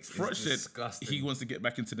into the mix. Froch said disgusting. He wants to get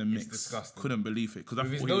back into the mix. It's disgusting. Couldn't believe it. Because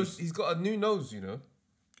his nose, he's got a new nose. You know.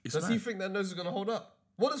 Does he think that nose is gonna hold up?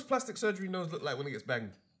 What does plastic surgery nose look like when it gets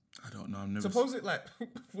banged? I don't know. I've never. Suppose it like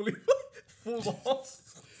fully falls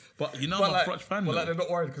off. But you know I'm a Froch fan. But like they're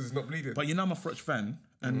not worried because it's not bleeding. But you know I'm a Froch fan,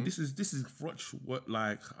 and this is Froch. What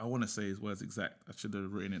like I want to say his words exact. I should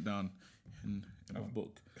have written it down in my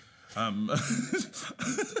book. The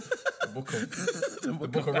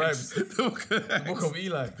book of rhymes. The book of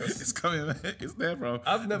Eli. It's coming. It's there, bro.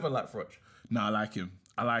 I've never liked Froch. No, I like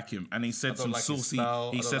him, and he said some saucy.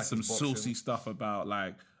 He said some saucy stuff about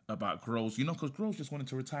Groves. You know, because Groves just wanted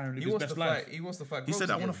to retire and live his best life. He wants to fight. He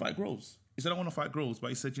said, "I want to fight Groves." He said, "I want to fight Groves," but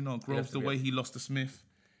he said, "You know, Groves, the way he lost to Smith,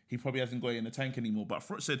 he probably hasn't got it in the tank anymore." But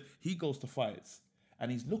Froch said he goes to fights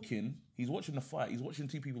and he's watching the fight, he's watching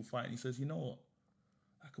 2 people fight, and he says, "You know what?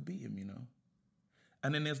 I could beat him, you know."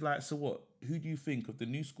 And then there's like, so what? Who do you think of the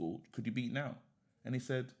new school could you beat now? And he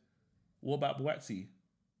said, "What about Buatsi?"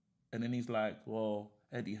 And then he's like, "Well,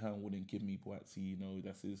 Eddie Hearn wouldn't give me Buatsi, you know,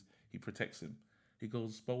 he protects him." He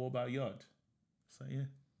goes, "But what about Yarde?" It's like, yeah,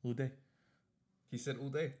 all day. He said all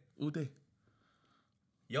day. All day.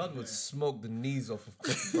 Yarde would smoke the knees off of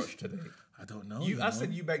Froch today. I don't know. I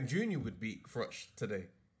said Eubank Jr. would beat Froch today.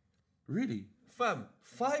 Really? Fam,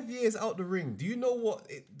 5 years out the ring. Do you know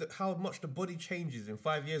how much the body changes in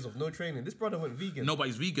 5 years of no training? This brother went vegan. No, but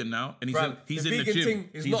he's vegan now, and he's the in the vegan gym. thing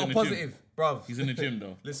is not a positive, bruv. He's in the gym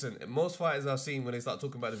though. Listen, most fighters I've seen when they start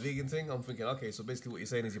talking about the vegan thing, I'm thinking, okay, so basically what you're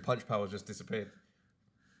saying is your punch power just disappeared.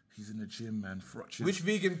 He's in the gym, man. Froch. Which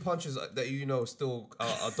vegan punches that you know still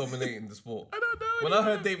are dominating the sport? I don't know. When I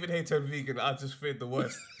heard David Haye turned vegan, I just feared the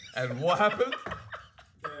worst. And what happened?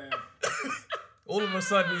 All of a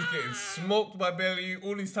sudden, he's getting smoked by Belly.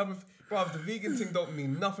 All these type of... Bruv, the vegan thing don't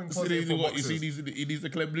mean nothing positive for boxers. You see, he needs the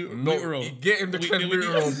clembuterol. No, get him the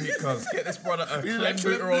clembuterol meat, cuz. Get this brother a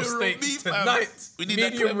clembuterol steak tonight. We need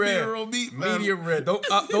medium rare. Meat, medium rare. Don't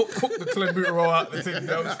cook the clembuterol out the thing.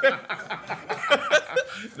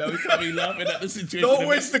 No, we can't be laughing at the situation. Don't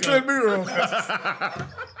waste the clembuterol, cuz.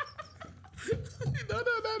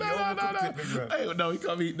 No, he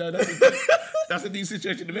can't be. No, that's a new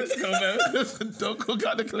situation in Mexico, man. Don't cook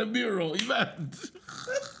out the clembuterol, you man.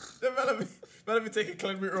 Better be taking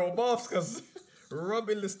clembuterol baths, cause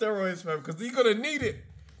rubbing the steroids, man, because you're gonna need it.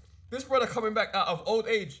 This brother coming back out of old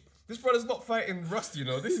age. This brother's not fighting rust, you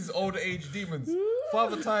know. This is old age demons.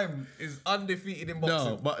 Father Time is undefeated in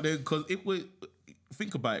boxing. No, but then because if we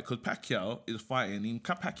think about it, because Pacquiao is fighting.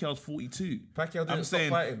 Pacquiao's 42. Pacquiao didn't stop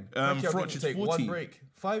fighting. Pacquiao Froch didn't take 40. one break.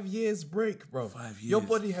 5 years break, bro. 5 years. Your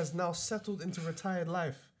body has now settled into retired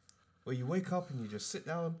life, where you wake up and you just sit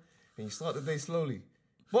down and you start the day slowly.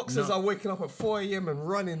 Boxers are waking up at 4 a.m. and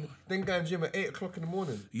running, then going gym at 8 o'clock in the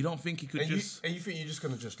morning. You don't think you could and you think you're just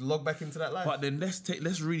gonna just log back into that life? But then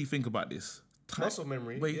let's really think about this. Muscle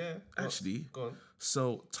memory. Wait, yeah. actually, go on.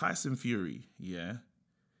 So Tyson Fury, yeah.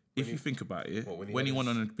 If you think about it, when he went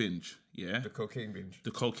on a binge, yeah, the cocaine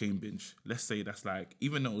binge. Let's say that's like,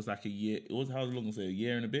 even though it was like a year, it was how long was it? A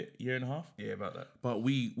year and a bit, year and a half. Yeah, about that. But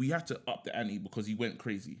we had to up the ante because he went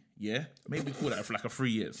crazy. Yeah, maybe call that for like a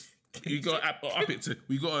 3 years. You got to up it to.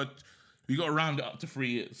 We got to round it up to 3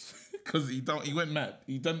 years because he went mad.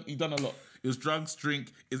 He done a lot. It was drugs,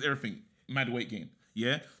 drink, it's everything. Mad weight gain.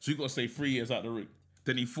 Yeah, so you got to say 3 years out the ring.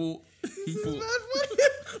 Then he fought.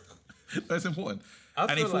 That's important.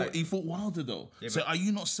 He fought Wilder though. Yeah, so are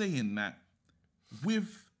you not saying that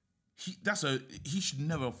he should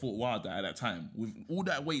never have fought Wilder at that time with all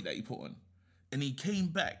that weight that he put on, and he came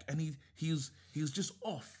back and he was just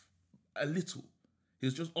off a little. He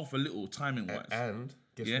was just off a little timing wise. And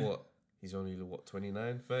guess what? He's only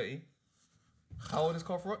 29, 30. How old is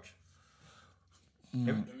Carl Froch?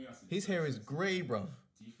 His hair is grey, bro.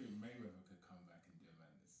 Do you think Mayweather could come back and do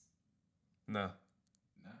madness?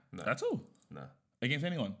 Nah. That's all? Nah. Against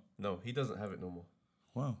anyone? No, he doesn't have it no more.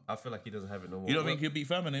 Wow. I feel like he doesn't have it no more. You don't think he'll beat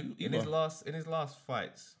Thurman? In his last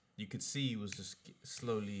fights, you could see he was just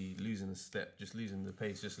slowly losing a step, just losing the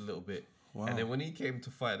pace just a little bit. Wow. And then when he came to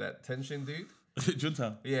fight that tension dude,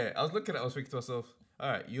 Junta. Yeah, I was looking at it, I was thinking to myself, all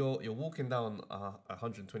right, you're walking down a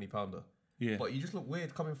 120 pounder. Yeah. But you just look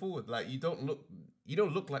weird coming forward. Like you don't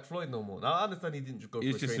look like Floyd no more. Now I understand he didn't just go for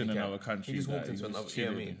a training camp. He's just in another country. He just walked into another. Yeah,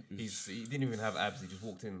 I mean, he didn't even have abs. He just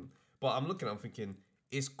walked in. But I'm looking at him thinking,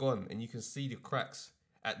 it's gone, and you can see the cracks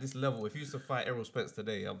at this level. If he used to fight Errol Spence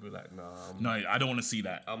today, I'll be like, nah. No, I don't want to see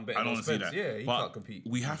that. I don't want to see that. Yeah, he can't compete.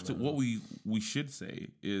 We have to. What we should say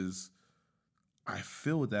is, I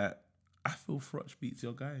feel Froch beats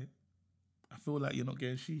your guy. I feel like you're not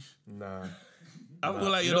getting sheesh. Nah. I feel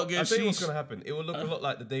like you're not getting sheesh. I'll tell you what's going to happen. It will look a lot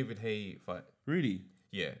like the David Haye fight. Really?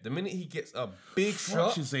 Yeah. The minute he gets a big Froch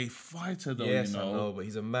shot... is a fighter though, yes, you know. I know, but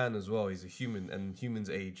he's a man as well. He's a human, and humans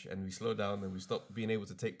age, and we slow down, and we stop being able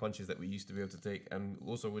to take punches that we used to be able to take, and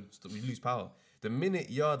also we lose power. The minute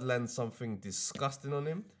Yarde lands something disgusting on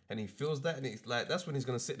him, and he feels that, and it's like, that's when he's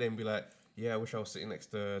going to sit there and be like, yeah, I wish I was sitting next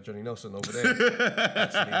to Johnny Nelson over there.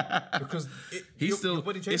 Actually, because it's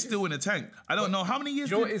still in the tank. I don't know how many years.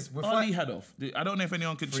 You know what it is? Ali had off. I don't know if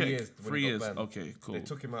anyone could check. 3 years. Okay, cool. They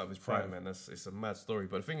took him out of his prime, man. It's a mad story.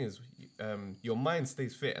 But the thing is, your mind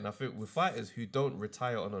stays fit, and I think with fighters who don't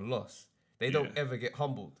retire on a loss, they don't ever get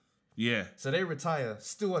humbled. Yeah. So they retire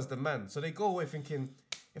still as the man. So they go away thinking,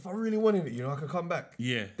 if I really wanted it, I could come back.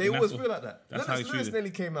 Yeah. They always feel like that. That's how Lewis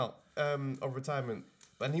nearly came out of retirement.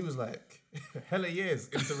 And he was like, hella years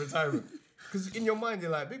into retirement. Because in your mind,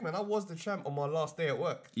 you're like, big man, I was the champ on my last day at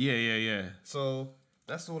work. Yeah. So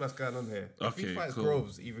that's all that's going on here. If he fights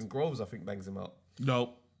Groves, even Groves, I think, bangs him out.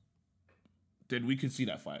 No. Then we could see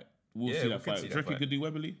that fight. We'll see that fight. Do you reckon he could do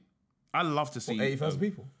Wembley? I'd love to see 80,000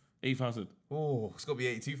 people? 80,000. Oh, it's got to be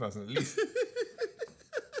 82,000 at least.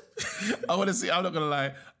 I want to see. I'm not gonna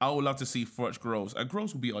lie. I would love to see Froch Groves, and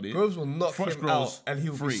Groves will be on it. Groves will knock him out, and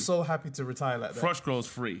he'll be so happy to retire like that. Froch Groves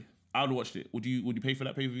free. I would watch it. Would you pay for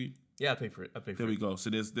that pay-per-view? Yeah, I'd pay for it. There we go. So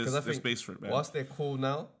there's space for it, man. Whilst they're cool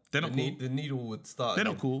now, they're not cool. The needle would start. They're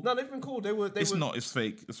not cool. No, they've been cool. It's not. It's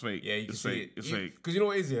fake. It's fake. Yeah, you can see it. It's fake. Because you know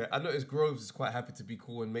what it is, yeah? I noticed Groves is quite happy to be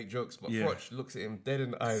cool and make jokes, but Froch looks at him dead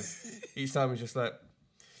in the eyes. Each time he's just like,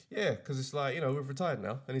 yeah, because it's like, you know, we've retired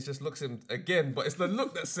now. And he just looks at him again, but it's the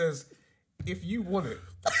look that says, if you want it,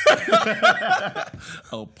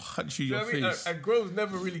 I'll punch you in your face. And Groves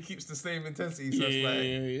never really keeps the same intensity. So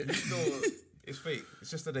it's fake.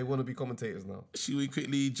 It's just that they want to be commentators now. Should we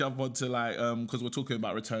quickly jump on to because we're talking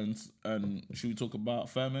about returns, and should we talk about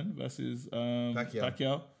Thurman versus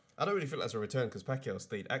Pacquiao? I don't really feel that's a return because Pacquiao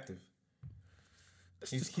stayed active.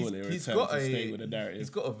 He's got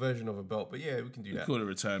a version of a belt, but yeah, we can do that. Call it a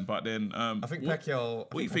return, but then I think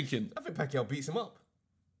Pacquiao. What are you thinking? I think Pacquiao beats him up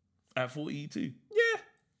at 42. Yeah.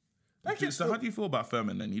 So how do you feel about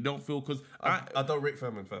Thurman then? You don't feel because I don't rate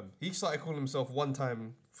Thurman, fam. He started calling himself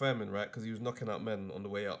one-time Thurman, right? Because he was knocking out men on the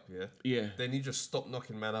way up, yeah? Yeah. Then he just stopped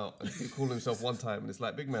knocking men out and he called himself one time. And it's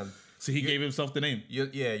like, big man. So he gave himself the name?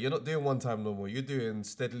 You're not doing one time no more. You're doing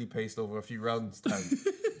steadily paced over a few rounds time.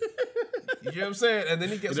 You know what I'm saying? And then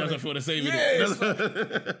he gets... He doesn't feel the same.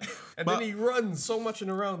 And then he runs so much in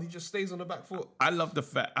a round, he just stays on the back foot. I love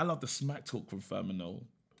the smack talk from Thurman though.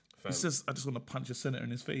 He says, I just want to punch a senator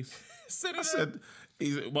in his face. Senator?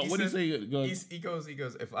 What did he say? He goes,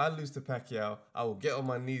 if I lose to Pacquiao, I will get on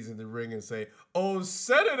my knees in the ring and say, oh,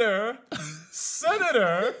 Senator,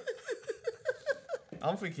 Senator.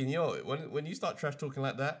 I'm thinking, when you start trash talking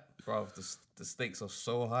like that, bro, the stakes are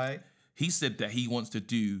so high. He said that he wants to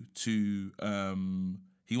do to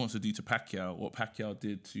Pacquiao what Pacquiao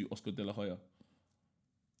did to Oscar De La Hoya.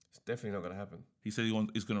 It's definitely not going to happen. He said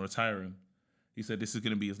he's going to retire him. He said this is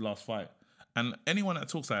going to be his last fight. And anyone that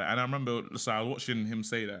talks like that, and I remember, so I was watching him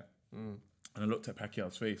say that, and I looked at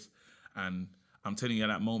Pacquiao's face, and I'm telling you, at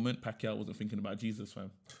that moment, Pacquiao wasn't thinking about Jesus, fam.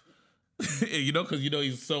 You know, because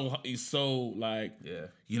he's so like,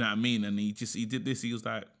 you know what I mean? And he did this. He was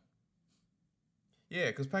like, yeah,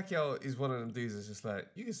 because Pacquiao is one of them dudes that's just like,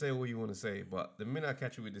 you can say all you want to say, but the minute I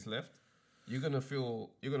catch you with this left, you're gonna feel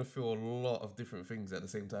a lot of different things at the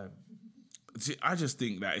same time. See, I just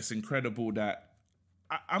think that it's incredible that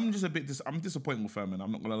I'm disappointed with Thurman.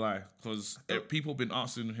 I'm not gonna lie, because people have been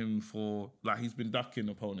asking him for he's been ducking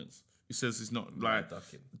opponents. He says he's not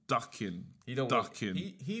ducking.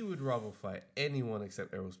 He would rather fight anyone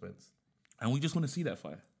except Errol Spence. And we just want to see that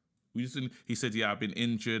fight. He said, I've been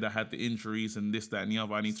injured. I had the injuries and this, that, and the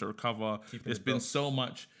other. I need to recover. There's been so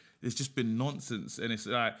much. It's just been nonsense, and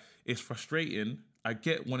it's frustrating. I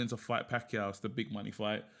get wanting to fight Pacquiao. It's the big money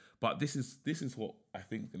fight. But this is what I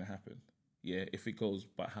think is going to happen. Yeah, if it goes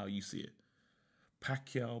by how you see it.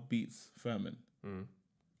 Pacquiao beats Thurman.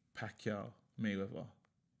 Pacquiao Mayweather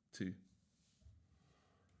 2.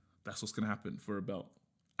 That's what's going to happen for a belt.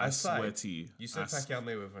 I swear to you. You said Pacquiao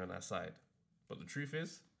Mayweather and I side. But the truth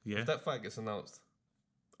is, if that fight gets announced,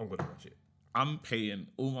 I'm going to watch it. I'm paying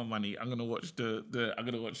all my money. I'm going to watch the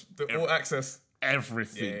all access.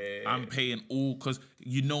 Everything. Yeah. I'm paying all because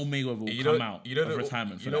Mayweather will come out of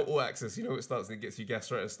retirement. All access. It starts and it gets you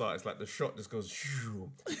gas right at the start. It's like the shot just goes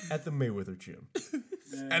at the Mayweather gym,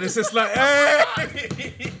 and it's just like, hey,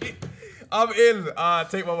 I'm in.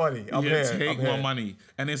 Take my money. I'm here. Take my money.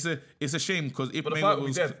 And it's a shame because if Mayweather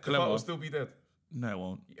was clever, the fight will still be dead. No, it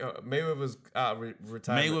won't. Mayweather's out of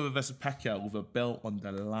retirement. Mayweather versus Pacquiao with a belt on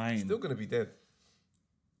the line. Still gonna be dead.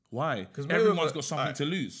 Why? Because everyone's got something to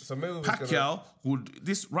lose. So Pacquiao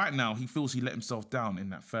right now, he feels he let himself down in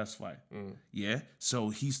that first fight. Yeah? So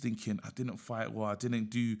he's thinking, I didn't fight well, I didn't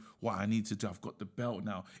do what I need to do. I've got the belt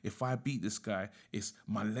now. If I beat this guy, it's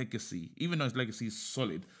my legacy. Even though his legacy is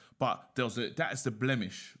solid, but that is the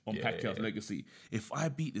blemish on Pacquiao's legacy. If I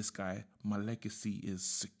beat this guy, my legacy is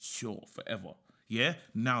secure forever. Yeah?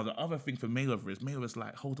 Now, the other thing for Mayweather's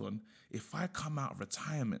like, hold on, if I come out of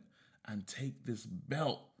retirement and take this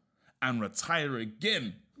belt, and retire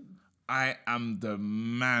again, I am the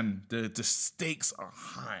man. The stakes are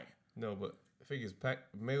high. No, but the thing is,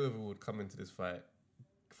 Mayweather would come into this fight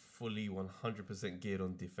fully 100% geared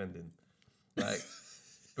on defending.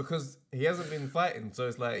 Because he hasn't been fighting, so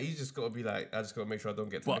it's like, he's just got to be like, I just got to make sure I don't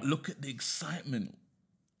get to But look at the excitement.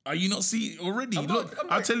 Are you not seeing already?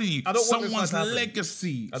 I'm telling you, someone's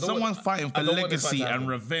legacy. Someone's fighting for legacy and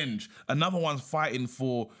revenge. Another one's fighting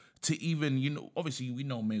for... to even, obviously we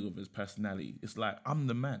know Mayweather's personality. It's like, I'm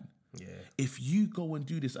the man. Yeah. If you go and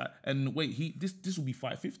do this, and wait, this will be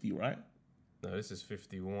fight 50, right? No, this is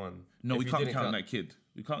 51. No, we can't count that kid.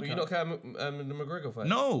 We can't count. You not count the McGregor fight?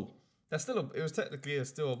 No. It was technically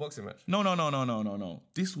still a boxing match. No.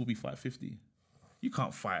 This will be fight 50. You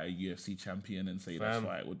can't fight a UFC champion and say that's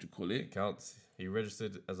right. What do you call it? It counts. He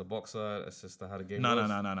registered as a boxer. That's just how the game goes.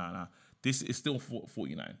 No. This is still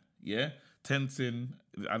 49. Yeah? Tenzin,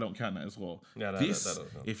 I don't count that as well. Yeah, that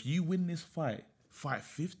doesn't count. If you win this fight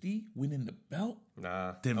 50, winning the belt,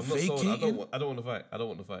 then I'm vacating. I don't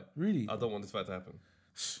want to fight. Really? I don't want this fight to happen.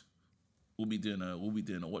 We'll be doing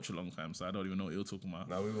a watch along time, so I don't even know what you're talking about.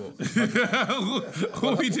 No, we will.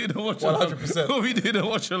 We'll be doing a watch along. 100%. We'll be doing a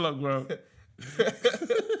watch along, bro.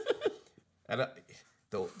 And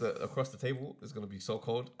across the table is going to be so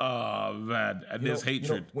cold. Oh man, and there's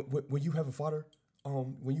hatred. When you have a fighter,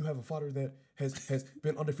 that has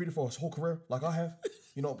been undefeated for his whole career, like I have,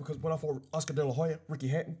 because when I fought Oscar De La Hoya, Ricky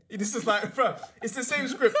Hatton, this is like, bro, it's the same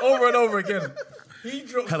script over and over again. He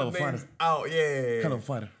drops the names out, yeah. Hello,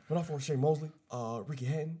 fighter. When I fought Shane Mosley, Ricky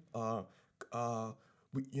Hatton,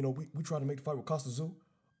 we tried to make the fight with Costa Zoo.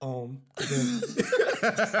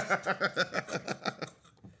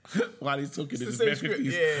 While he's talking, there's bare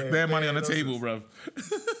 50s, bare money on the table, bro.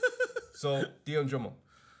 So Deion Jumah.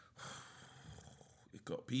 It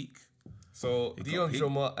got peak. So Deion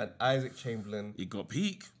Jumah and Isaac Chamberlain. It got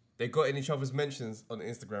peak. They got in each other's mentions on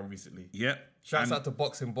Instagram recently. Yeah. Shouts out to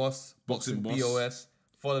Boxing Boss, Boxing BOS.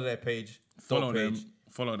 Follow their page. Follow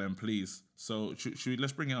them, please. So should we?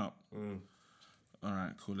 Let's bring it up. All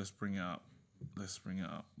right, cool. Let's bring it up.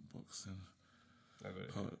 Boxing. I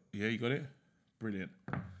got it. Yeah, you got it. Brilliant.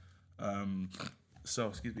 So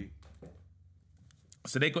excuse me.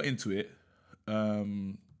 So they got into it.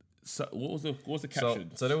 So what was the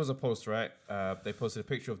caption? So there was a post, right? They posted a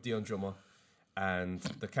picture of Deion Jumah, and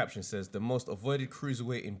the caption says, "The most avoided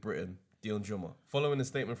cruiserweight in Britain, Deion Jumah." Following a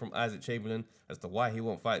statement from Isaac Chamberlain as to why he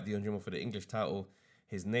won't fight Deion Jumah for the English title,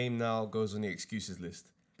 his name now goes on the excuses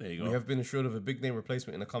list. There you go. We have been assured of a big name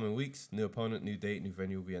replacement in the coming weeks. New opponent, new date, new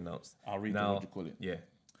venue will be announced. I'll read now, what you call it. Yeah.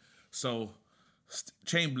 So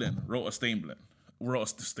Chamberlain wrote a statement. A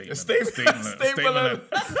Chamberlain.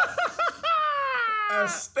 Oh,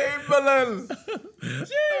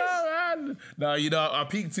 man. No, I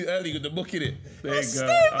peaked too early with the book in it. There you go.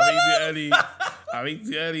 I peaked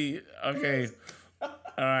too early. Okay. All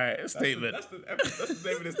right. Statement. That's the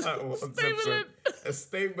name of this title. A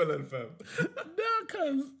Chamberlain, fam. No,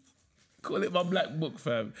 cuz. Call it my black book,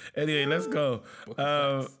 fam. Anyway, let's go.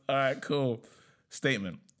 All right, cool.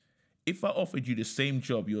 Statement. If I offered you the same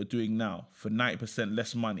job you're doing now for 90%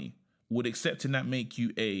 less money, would accepting that make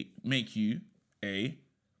you a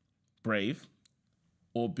brave,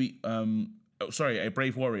 or B, a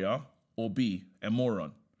brave warrior, or B, a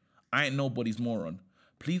moron? I ain't nobody's moron.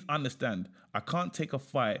 Please understand, I can't take a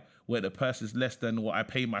fight where the person's less than what I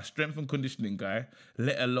pay my strength and conditioning guy,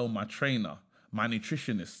 let alone my trainer, my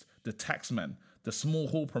nutritionist, the taxman. The small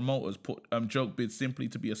hall promoters put joke bids simply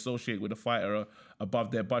to be associated with a fighter above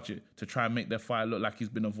their budget to try and make their fighter look like he's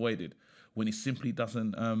been avoided when he simply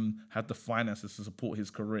doesn't have the finances to support his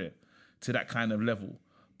career to that kind of level,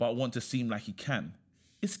 but want to seem like he can.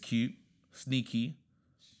 It's cute, sneaky,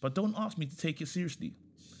 but don't ask me to take it seriously.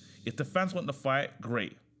 If the fans want the fight,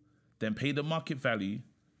 great. Then pay the market value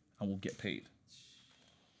and we'll get paid.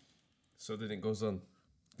 So then it goes on.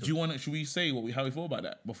 Should we say how we feel about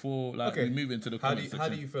that before we move into the comment section? How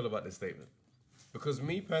do you feel about this statement? Because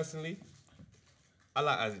me personally, I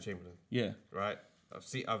like Isaac Chamberlain. Yeah. Right?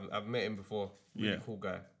 I've met him before. Really cool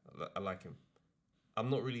guy. I like him. I'm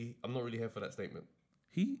not really here for that statement.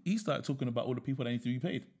 He started talking about all the people that need to be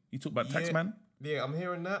paid. He talked about taxman. Yeah, I'm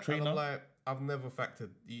hearing that. Trainer. And I'm like, I've never factored.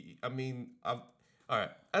 All right.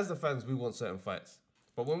 As the fans, we want certain fights.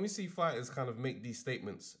 But when we see fighters kind of make these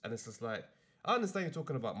statements, and it's just like, I understand you're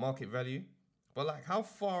talking about market value, but like how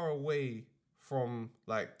far away from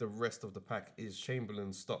like the rest of the pack is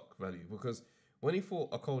Chamberlain's stock value? Because when he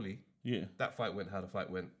fought Okoli, that fight went how the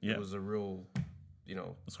fight went. Yeah. It was a real,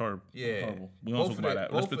 It's horrible. Yeah. Horrible. We won't talk about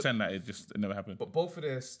that. Let's pretend that it never happened. But both of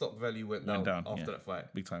their stock value went down after that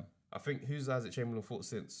fight. Big time. I think who's Isaac Chamberlain fought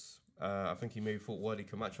since? I think he maybe fought Yarde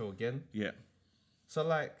Camacho again. Yeah. So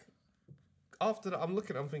like, after that,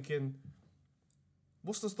 I'm thinking,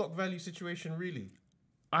 what's the stock value situation really?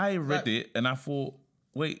 I read it and I thought,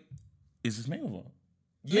 wait, is this Mayweather?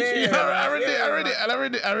 Yeah, I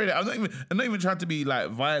read it. I'm not even trying to be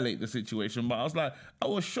like violate the situation, but I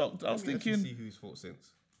was shocked. I was thinking, see who's fought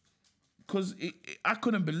since, because I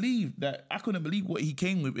couldn't believe that. I couldn't believe what he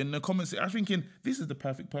came with in the comments. I was thinking, this is the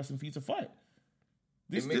perfect person for you to fight.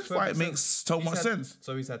 This fight makes so much sense.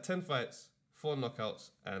 So he's had 10 fights, 4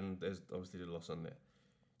 knockouts, and there's obviously the loss on there.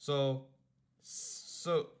 So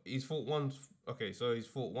he's fought one. Okay, so he's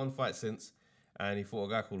fought one fight since, and he fought a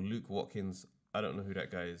guy called Luke Watkins. I don't know who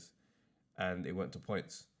that guy is. and it went to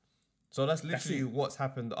points. So that's literally what's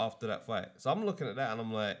happened after that fight. So I'm looking at that and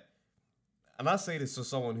I'm like, and I say this to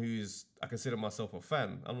someone who's, I consider myself a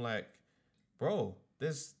fan. I'm like, bro,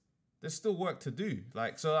 there's still work to do.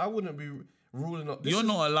 Like, so I wouldn't be ruling up. You're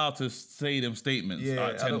not allowed to say them statements. Yeah,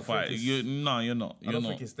 like 10 fight. You're not. You're I don't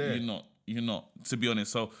think it's there. You're not. To be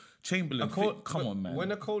honest. So Chamberlain, come on, man.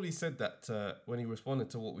 When Coley said that, when he responded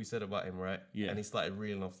to what we said about him, right? Yeah. And he started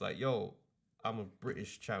reeling off like, yo, I'm a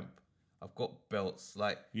British champ. I've got belts.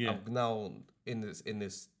 Like, I'm now in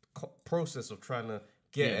this process of trying to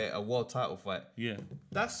get a world title fight. Yeah.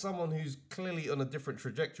 That's someone who's clearly on a different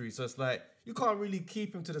trajectory. So it's like, you can't really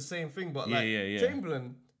keep him to the same thing. But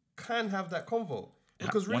Chamberlain can have that convo.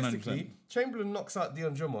 Because realistically, 100%. Chamberlain knocks out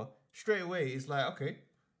Deion Jumah. Straight away, it's like, okay,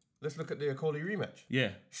 let's look at the Coley rematch.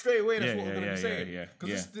 Yeah. Straight away, that's what we're going to be saying.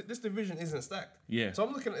 Because this division isn't stacked. Yeah. So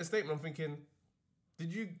I'm looking at the statement, I'm thinking,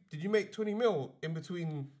 did you make 20 mil in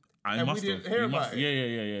between? And we didn't hear about it.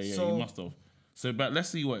 Yeah. So, you must have. So, but let's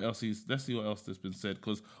see what else has been said,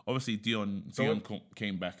 because obviously Deion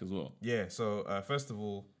came back as well. Yeah. So first of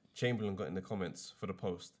all, Chamberlain got in the comments for the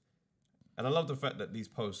post, and I love the fact that these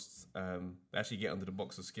posts actually get under the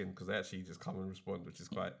boxer's skin, because they actually just come and respond, which is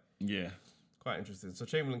quite interesting. So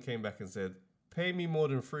Chamberlain came back and said, "Pay me more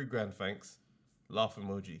than $3,000, thanks." Laugh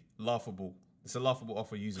emoji. Laughable. It's a laughable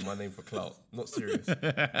offer using my name for clout. Not serious.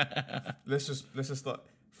 Let's just start.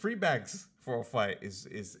 3 bags for a fight is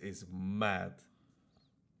mad.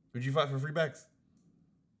 Would you fight for 3 bags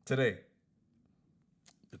today?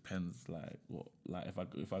 Depends, like what, like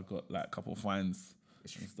if I got like a couple of fines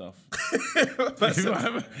and stuff. if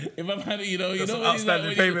I've had, you know,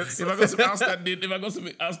 outstanding payments. If I got some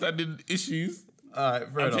outstanding issues,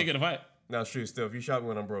 I'm taking a fight. No, true. Still, if you shout me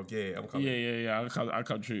when I'm broke, I'm coming. Yeah. I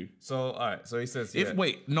come true. So, all right. So he says, if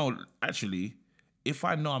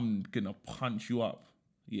I know I'm gonna punch you up,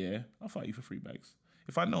 I'll fight you for 3 bags.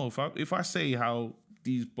 If I know, if I say how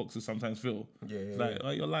these boxers sometimes feel,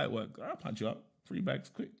 like your light work, I'll punch you up 3 bags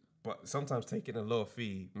quick. But sometimes taking a lower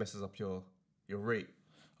fee messes up your rate.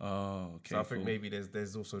 Oh, okay. So I think maybe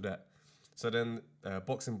there's also that. So then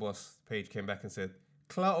Boxing Boss Page came back and said,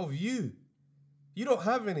 "Clout of you. You don't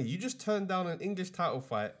have any. You just turned down an English title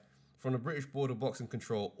fight from the British Board of Boxing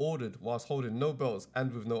Control, ordered whilst holding no belts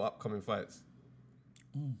and with no upcoming fights."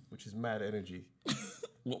 Which is mad energy.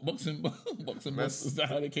 What boxing boss? Is that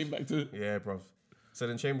how they came back to it? Yeah, bruv. So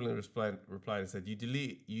then Chamberlain replied and said, you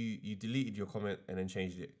deleted your comment and then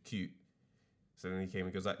changed it. Cute. So then he came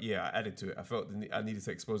and goes like, I added to it. I felt I needed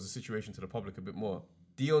to expose the situation to the public a bit more.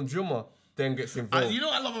 Deion Jumah then gets involved. You know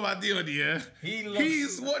what I love about Deion, yeah?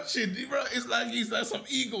 He's watching, bro. It's like he's like some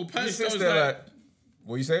ego. He sits there like,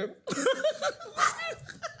 what you saying?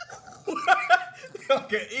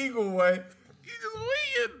 Like an eagle, way. He's just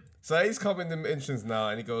waiting. So he's coming in the mentions now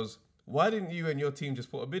and he goes, why didn't you and your team just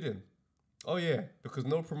put a bid in? Oh yeah, because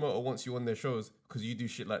no promoter wants you on their shows because you do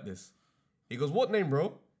shit like this. He goes, what name,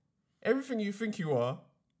 bro? Everything you think you are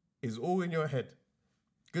is all in your head.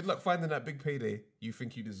 Good luck finding that big payday you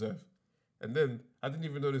think you deserve. And then, I didn't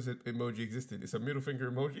even know this emoji existed. It's a middle finger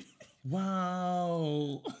emoji.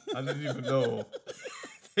 Wow. I didn't even know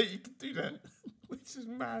that you could do that. Which is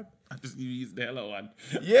mad. I just used the hello one.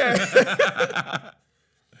 Yeah.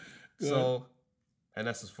 So, and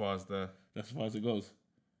that's as far as it goes.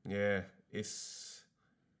 Yeah, it's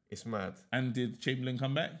mad. And did Chamberlain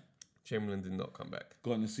come back? Chamberlain did not come back.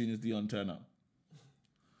 Gone as soon as Deion turned up.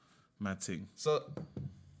 Mad thing. So,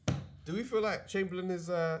 do we feel like Chamberlain is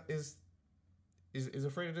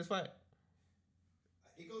afraid of this fight?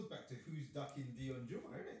 It goes back to who's ducking Deion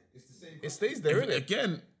Jumah, isn't it? It's the same. It stays there, isn't it?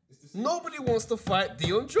 Again, nobody wants to fight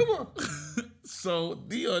Deion Jumah. So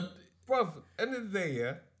Deion, bruv, end of the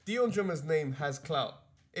day, Deion Jumah's name has clout.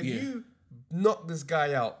 If you knock this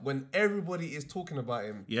guy out when everybody is talking about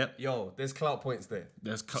him, yo, there's clout points there.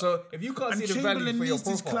 So if you can't see the value for your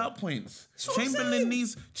profile, these clout points. Chamberlain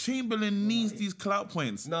needs these clout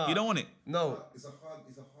points. Nah, you don't want it. No, it's a hard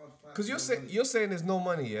fight. Because you're saying there's no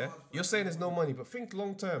money, yeah? You're saying there's no money, but think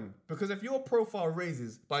long term. Because if your profile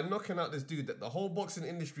raises by knocking out this dude that the whole boxing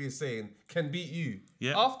industry is saying can beat you,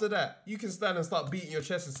 after that, you can stand and start beating your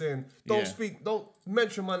chest and saying, don't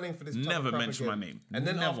mention my name for this. Never mention my name. And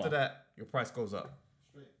then after that, your price goes up.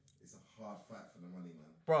 It's a hard fight for the money, man.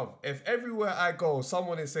 Bro, if everywhere I go,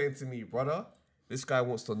 someone is saying to me, brother, this guy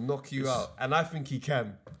wants to knock you out, and I think he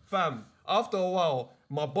can. Fam, after a while,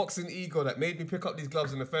 my boxing ego that made me pick up these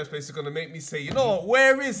gloves in the first place is going to make me say, you know what,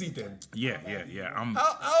 where is he then? Yeah.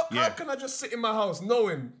 How can I just sit in my house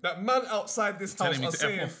knowing that man outside this house are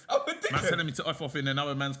saying, man's telling me to F off in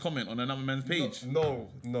another man's comment on another man's page. No.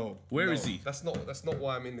 Where is he? That's not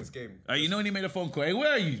why I'm in this game. You know when he made a phone call, hey,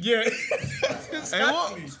 where are you? Yeah. Exactly. Hey,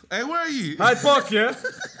 what? Hey, where are you? Hyde Park, yeah?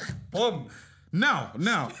 Boom. Now.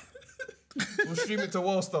 We'll stream it to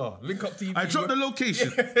Wallstar. Link up TV. I dropped the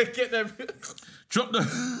location. Get them. Drop the...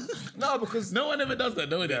 No, because... No one ever does that,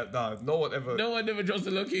 no one ever. No one ever drops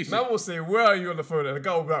the location. Man will say, where are you on the phone? And the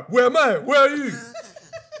guy will be like, where am I? Where are you?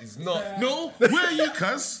 He's not. No, where are you,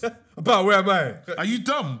 cuz? About where am I? Are you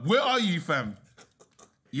dumb? Where are you, fam?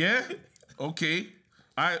 Yeah? Okay.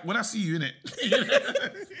 When I see you, innit?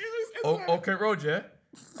 Okay, road, yeah?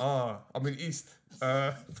 I'm in East.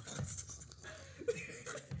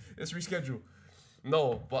 Let's reschedule.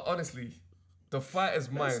 No, but honestly, the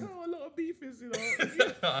fighter's mind. That's how a lot of beef is, you know.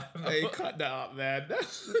 Hey, cut that up, man. Bare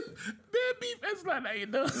beef is like that, you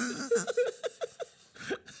know.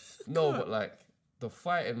 No, but like the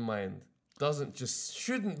fighting mind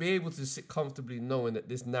shouldn't be able to sit comfortably knowing that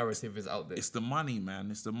this narrative is out there. It's the money,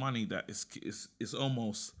 man. It's the money that it's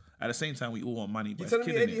almost at the same time we all want money. But you're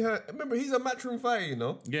telling me Eddie Hearn? Remember, he's a matchroom fighter, you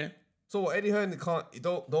know. Yeah. So what, Eddie Hearn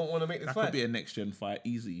don't want to make this fight? That could be a next gen fight,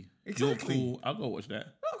 easy. Exactly. You're cool. I'll go watch that.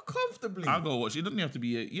 Oh, comfortably. I'll go watch it. It doesn't have to be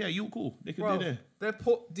you're cool. They could do there. They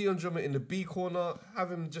put Deion Jumah in the B corner,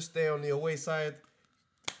 have him just there on the away side.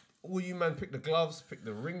 All you man pick the gloves, pick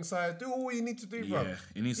the ring side, do all you need to do, bro. Yeah,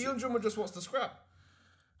 Deion Jumah just wants to scrap.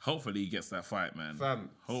 Hopefully he gets that fight, man. Fam.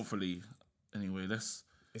 Hopefully. Anyway,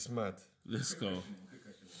 it's mad. Let's go.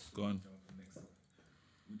 Go on.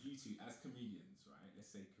 Would you two, as comedians, right?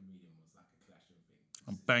 Let's say comedian was like a clash of things.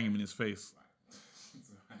 I'm banging him in his face.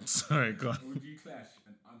 Right. Sorry, go on. Would you clash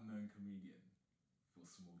an unknown comedian for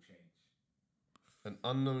small change? An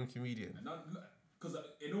unknown comedian? Because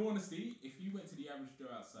in all honesty, if you went to the average Joe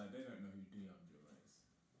outside, they don't know who Deion Jumah is.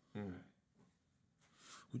 Right?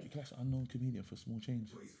 Would you clash an unknown comedian for small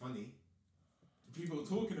change? Well, it's funny. People are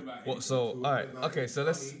talking about it. What? So, all right, okay. So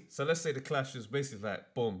let's say the clash is basically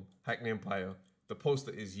like, boom, Hackney Empire. The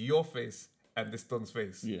poster is your face and this Don's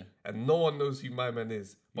face. Yeah. And no one knows who my man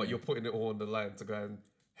is, but you're putting it all on the line to go and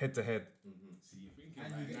head to head. So you're thinking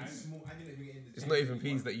it's not even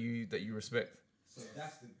peas that you respect. So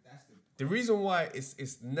that's the reason why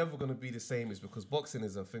it's never gonna be the same is because boxing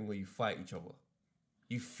is a thing where you fight each other.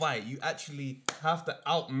 You fight. You actually have to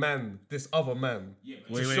outman this other man. Yeah,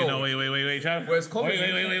 wait, Chav. Whereas comedy,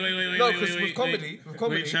 wait. No, because with comedy,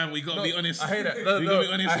 wait, Chav, we gotta be honest. I hear that. We gotta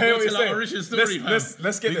be honest. I hear what you're saying. Our origin story,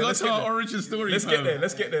 let's get there. We got to our origin story. Let's get there.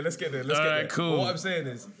 Let's get there. Alright, cool. But what I'm saying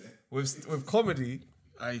is, with comedy,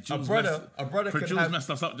 a brother can Jules have. messed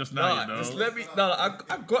us up just now. Just let me.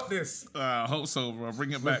 I got this. I hope so, bro.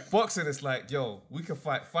 Bring it back. With boxing, it's like, yo, we can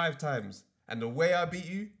fight 5 times, and the way I beat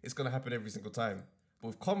you, it's gonna happen every single time. But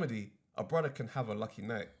with comedy, a brother can have a lucky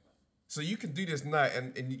night. So you can do this night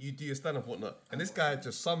and you do your stand-up whatnot. And this guy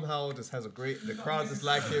just somehow just has the crowd just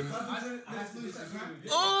like him.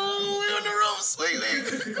 Oh, we're on the ropes. Wait.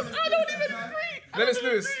 I don't even agree. Dennis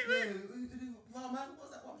Lewis. What was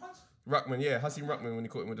that one punch? Ruckman, yeah. Hasim Ruckman when he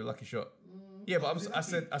caught him with the lucky shot. Yeah, but I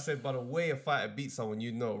said by the way a fighter beats someone,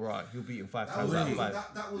 you know, right, he'll beat him 5 times out of 5. That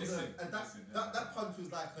punch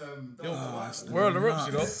was like we're on the ropes,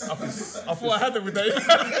 you know. I thought I had them with that.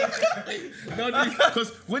 No,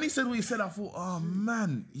 because when he said what he said, I thought, oh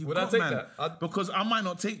man, would I take that? Because I might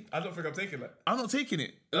not take. I don't think I'm taking that. I'm not taking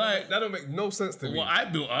it. Like that don't make no sense to me. What I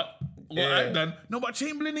built up, what I've done. No, but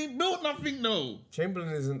Chamberlain ain't built nothing. No,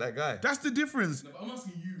 Chamberlain isn't that guy. That's the difference. No, but I'm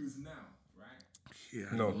asking you is now. Yeah,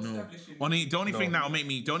 no. The only thing that'll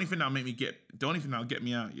get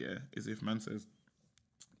me out, yeah, is if man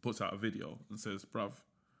puts out a video and says, bruv,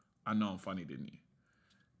 I know I'm funny, didn't you?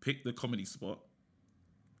 Pick the comedy spot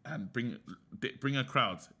and bring a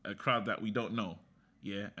crowd that we don't know,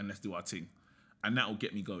 yeah, and let's do our thing. And that'll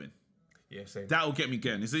get me going. Yeah, same. That'll get me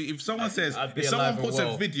going. If someone puts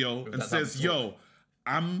a video and says, yo,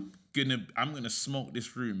 I'm gonna smoke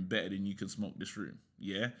this room better than you can smoke this room.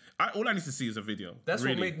 Yeah, all I need to see is a video. That's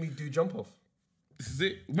really what made me do jump off. This is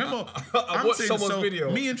it. Remember, I watched someone's video.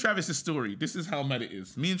 Me and Travis's story. This is how mad it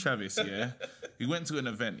is. Me and Travis, yeah, we went to an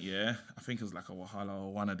event. Yeah, I think it was like a Wahala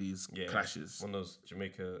or one of these clashes, one of those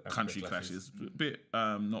Jamaica country clashes. Bit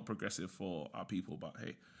not progressive for our people, but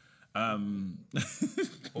hey.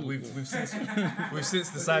 Well, we've since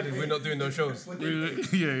decided we're not doing those shows.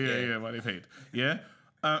 Yeah, but they paid. Yeah.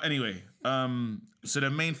 Anyway, so the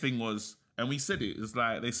main thing was, and we said it. It's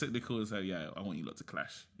like they called and said, "Yeah, I want you lot to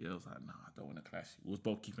clash." Yeah, I was like, "No, I don't want to clash." We was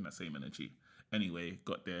both keeping that same energy. Anyway,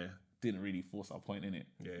 got there. didn't really force our point in it.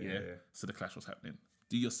 Yeah. So the clash was happening.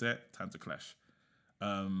 Do your set, time to clash.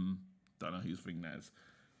 Don't know whose thing that is.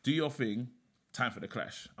 Do your thing, time for the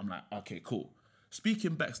clash. I'm like, okay, cool.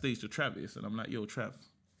 Speaking backstage to Travis, and I'm like, yo, Trav,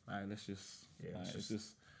 let's just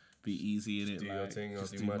be easy in it. Do your thing, I'll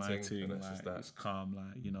do my thing. And like, it's calm,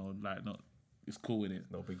 like, you know, like, not, it's cool in it.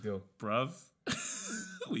 No big deal. Bruv,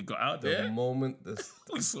 we got out there. The moment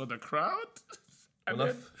we saw the crowd. And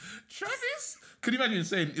then Travis, can you imagine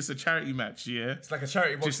saying it's a charity match, yeah? It's like a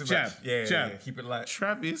charity boxing match. Yeah, keep it light.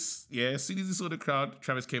 Travis, as soon as he saw the crowd,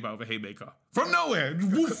 Travis came out with a haymaker. From nowhere.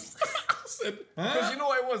 Woof. I said, because you know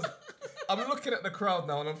what it was? I'm looking at the crowd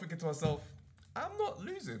now and I'm thinking to myself, I'm not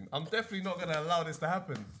losing. I'm definitely not going to allow this to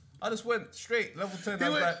happen. I just went straight, level 10.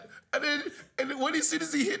 And then when as soon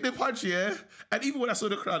as he hit the punch, and even when I saw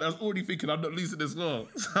the crowd, I was already thinking I'm not losing as well.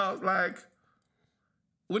 So I was like,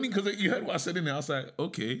 because you heard what I said in there, I was like,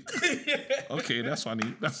 okay, that's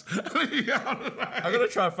funny. That's I'm gonna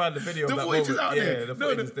try and find the video. The footage is out there. The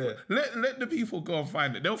footage is there. Let the people go and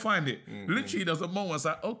find it. They'll find it. Mm-hmm. Literally, there's a moment I was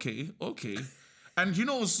like, okay. And you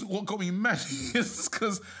know what got me mad is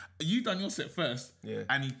because you done your set first,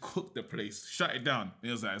 and he cooked the place, shut it down.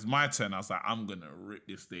 It was like, it's my turn. I was like, I'm gonna rip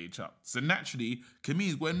this stage up. So naturally,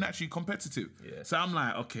 comedians, we're naturally competitive. Yeah. So I'm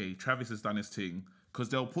like, okay, Travis has done his thing because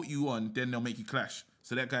they'll put you on, then they'll make you clash.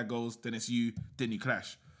 So that guy goes, then it's you, then you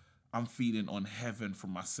clash. I'm feeling on heaven from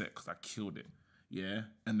my set because I killed it. Yeah?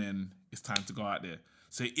 And then it's time to go out there.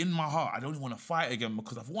 So in my heart, I don't even want to fight again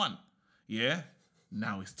because I've won. Yeah?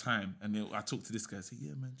 Now it's time. And then I talk to this guy, I say,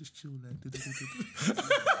 yeah, man, just chill, man. He's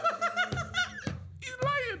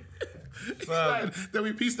lying. He's lying. Then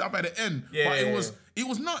we pieced up at the end. Yeah, but it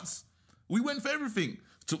was nuts. We went for everything.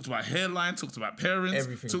 Talked about hairline, talked about parents.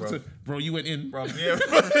 Everything, bro, you went in. Bro, yeah.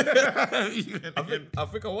 I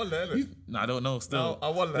think I won that. No, I don't know. Still, no, I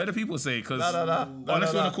won that. Let the people say, because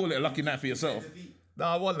unless you want to call it a lucky night for yourself. No,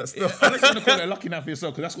 I won that still. Unless you want to call it a lucky night for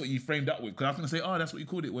yourself, because that's what you framed up with. Because I was going to say, oh, that's what you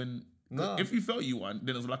called it when... No. If you felt you won,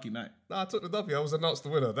 then it was a lucky night. No, I took the W. I was announced the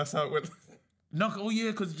winner. That's how it went. No,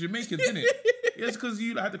 because Jamaicans, didn't it? Yeah, it's because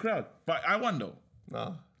you had the crowd. But I won, though.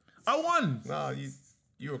 Nah. I won. Nah,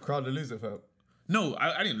 you were crowd to loser, fam. No,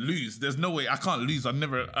 I didn't lose. There's no way. I can't lose. I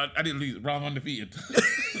didn't lose. Bro, I'm undefeated.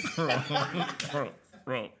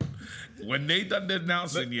 Bro. When they done the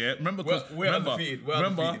announcing, remember... We're undefeated. We're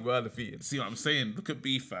undefeated. See what I'm saying? Look at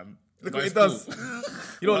B, fam. Look what it does.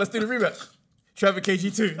 You know what? Let's do the rematch. Trevor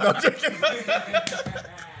KG2. No, I'm joking.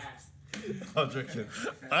 I'm joking.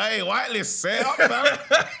 Hey, Whitelist, say up, fam.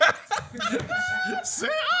 Say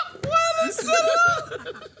up.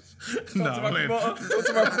 Talk to my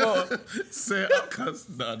promoter. Say it up, cuz.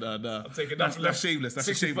 No. I'm taking that's shameless. That's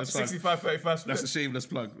 65, a shameless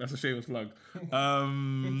plug. 65-35. That's a shameless plug.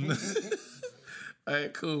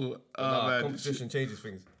 Alright, cool. Man. Competition changes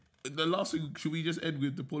things. The last thing, should we just end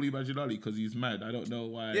with the Paulie Malignaggi because he's mad? I don't know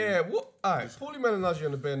why. Yeah, what? Alright, Paulie Malignaggi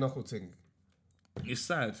on the bare-knuckle thing. It's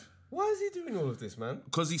sad. Why is he doing all of this, man?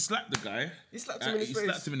 Because he slapped the guy. He slapped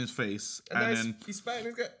him in his face. And then he's spat in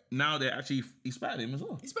his gut. Now they're actually... He spat him as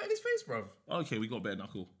well. He spat in his face, bruv. Okay, we got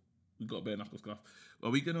bare-knuckle. Scarf.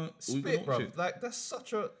 Are we gonna... Spit, bruv. Like, that's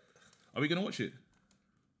such a... Are we gonna watch it?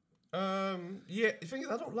 Yeah, the thing is,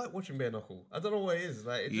 I don't like watching bare-knuckle. I don't know what it is.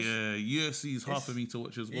 Like, UFC is hard for me to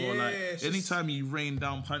watch as well. Yeah, like, anytime you rain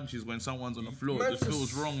down punches when someo's on the floor, it just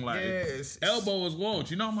feels wrong. Like, elbow as well.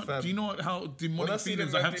 Do you know how much? Do you know how demonic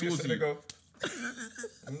feelings I have towards you? Do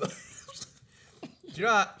you know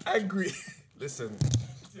how angry? Listen. No,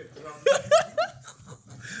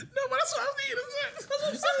 but that's what I'm thinking. How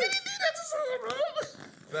can you do that to someone, bro?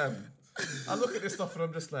 Fam. I look at this stuff and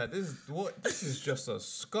I'm just like, this is just a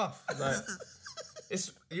scuff. Like,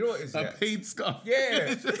 it's, you know what it is? A paid scuff.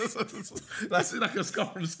 Yeah. That's like a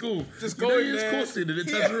scuff from school. Just go in there. Coursing and it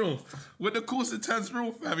turns real. When the course it turns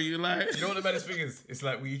real, fam, you're like... You know what the baddest thing is? It's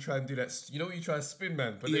like when you try and do that, you know when you try and spin,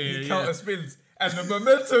 man, but then you counter spins and the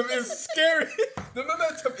momentum is scary. The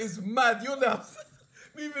momentum is mad. You're now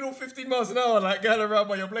moving all 15 miles an hour, like going around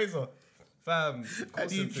by your blazer. Fam.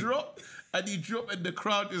 And you drop... And the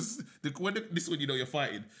crowd is... this is when you know you're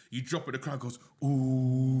fighting. You drop and the crowd goes,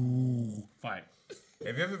 ooh, fight.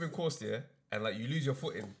 Have you ever been coursed, and like you lose your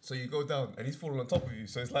footing, so you go down and he's falling on top of you,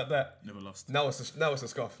 so it's like that. Never lost. Now it's a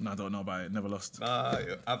scuff. No, I don't know about it. Never lost.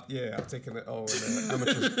 I've taken it.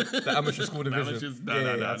 The amateur school division. No.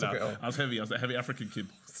 I was heavy. I was a heavy African kid.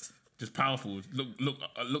 Just powerful.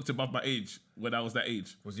 Looked above my age when I was that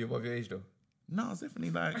age. Was you above your age though? No, I was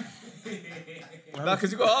definitely like... Nah,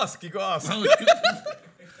 because you got to ask. How'd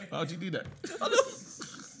you do that? How'd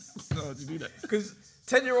you do that? Because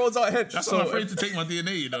 10-year-olds out here... That's why I'm afraid to take my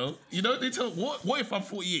DNA, you know? You know, they tell... What if I'm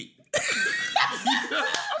 48? I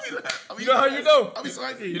You know how you know? I'll be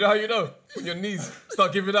swanky. You know how you know? When your knees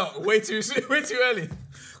start giving out way too early.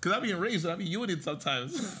 Because I'll be enraged, I'll be yawning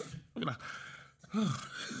sometimes. I'll be like,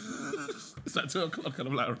 it's like 2 o'clock and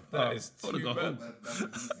I'm like, that is I want to go bad. home.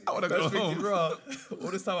 I want to go home.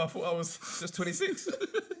 All this time I thought I was just 26.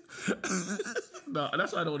 No,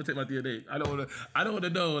 that's why I don't want to take my DNA. I don't want to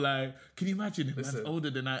know, like, can you imagine if man's older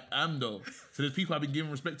than I am, though? So there's people I've been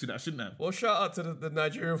giving respect to that I shouldn't have. Well, shout out to the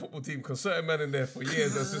Nigerian football team, because certain man in there for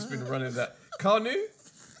years has just been running that. Kanu,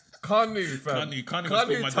 fam.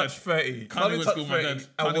 Kanu touched 30. Kanu went school with my dad.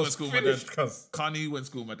 Kanu went school with my dad. Kanu went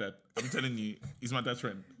school with my dad. I'm telling you, he's my dad's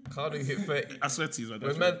friend. Kanu hit 30. I swear to you, he's my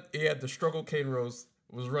dad's when friend. Man, he had the struggle cane rows,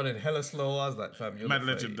 was running hella slow. I was like, fam, you're mad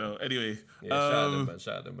legend though. Anyway, yeah, shout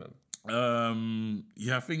out them, man.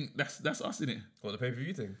 Yeah, I think that's us, innit? What, the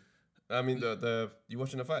pay-per-view thing? I mean, the you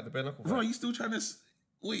watching the fight, the bare-knuckle fight? Bro, you still trying to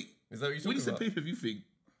wait? Is that what you're talking about? When you said pay-per-view thing,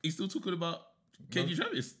 you still talking about KG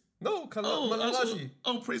Travis? No, Malignaggi.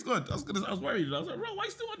 Oh, praise God! I was worried. I was like, bro, why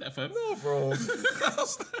you still on that, fam? No, bro. I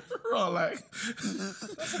was like, bro, like,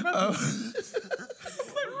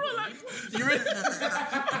 you really?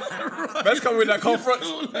 Man's coming with that Carl Froch.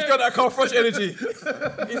 He's got that Carl Froch energy.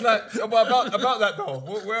 He's like, about that though.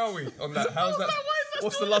 Where are we on that? How's that?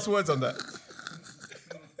 What's the last words on that?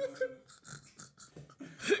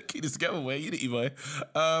 Keep this together, way you boy.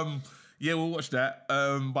 Yeah, we'll watch that.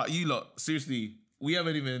 But you lot, seriously. We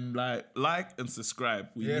haven't even like and subscribe.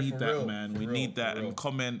 We need that, real, man. We need that and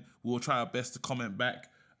comment. We'll try our best to comment back.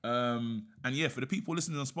 And yeah, for the people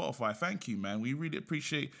listening on Spotify, thank you, man. We really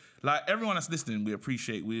appreciate everyone that's listening. We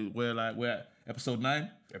appreciate. We're at episode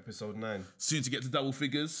 9. Episode 9. Soon to get to double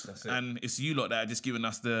figures. That's it. And it's you lot that are just giving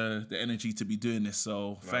us the energy to be doing this.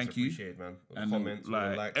 So thank you. Appreciate it, man. And comments,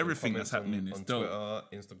 likes, everything that's happening is dope. Twitter,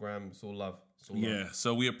 Instagram, it's all love. Yeah,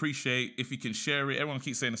 so we appreciate if you can share it. Everyone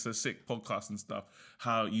keeps saying it's a sick podcast and stuff,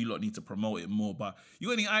 how you lot need to promote it more. But you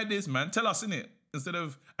got any ideas, man? Tell us, innit?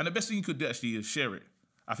 And the best thing you could do actually is share it.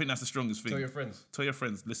 I think that's the strongest thing. Tell your friends. Tell your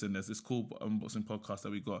friends. Listen, there's this cool unboxing podcast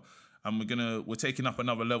that we got. And we're taking up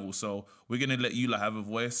another level. So we're going to let you lot have a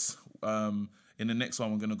voice. In the next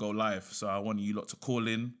one, we're going to go live. So I want you lot to call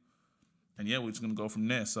in. And yeah, we're just going to go from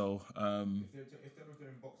there. So, if they're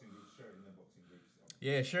doing boxing groups, share it in their boxing groups.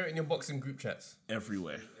 Yeah, share it in your boxing group chats.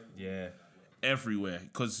 Everywhere. Yeah. Everywhere.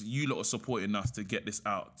 Because you lot are supporting us to get this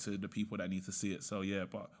out to the people that need to see it. So yeah,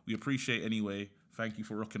 but we appreciate anyway. Thank you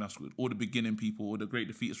for rocking us with all the beginning people, all the great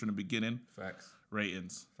defeaters from the beginning. Facts.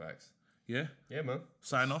 Ratings. Facts. Yeah? Yeah, man.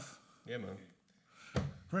 Sign off. Yeah, man.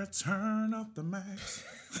 Return of the Max.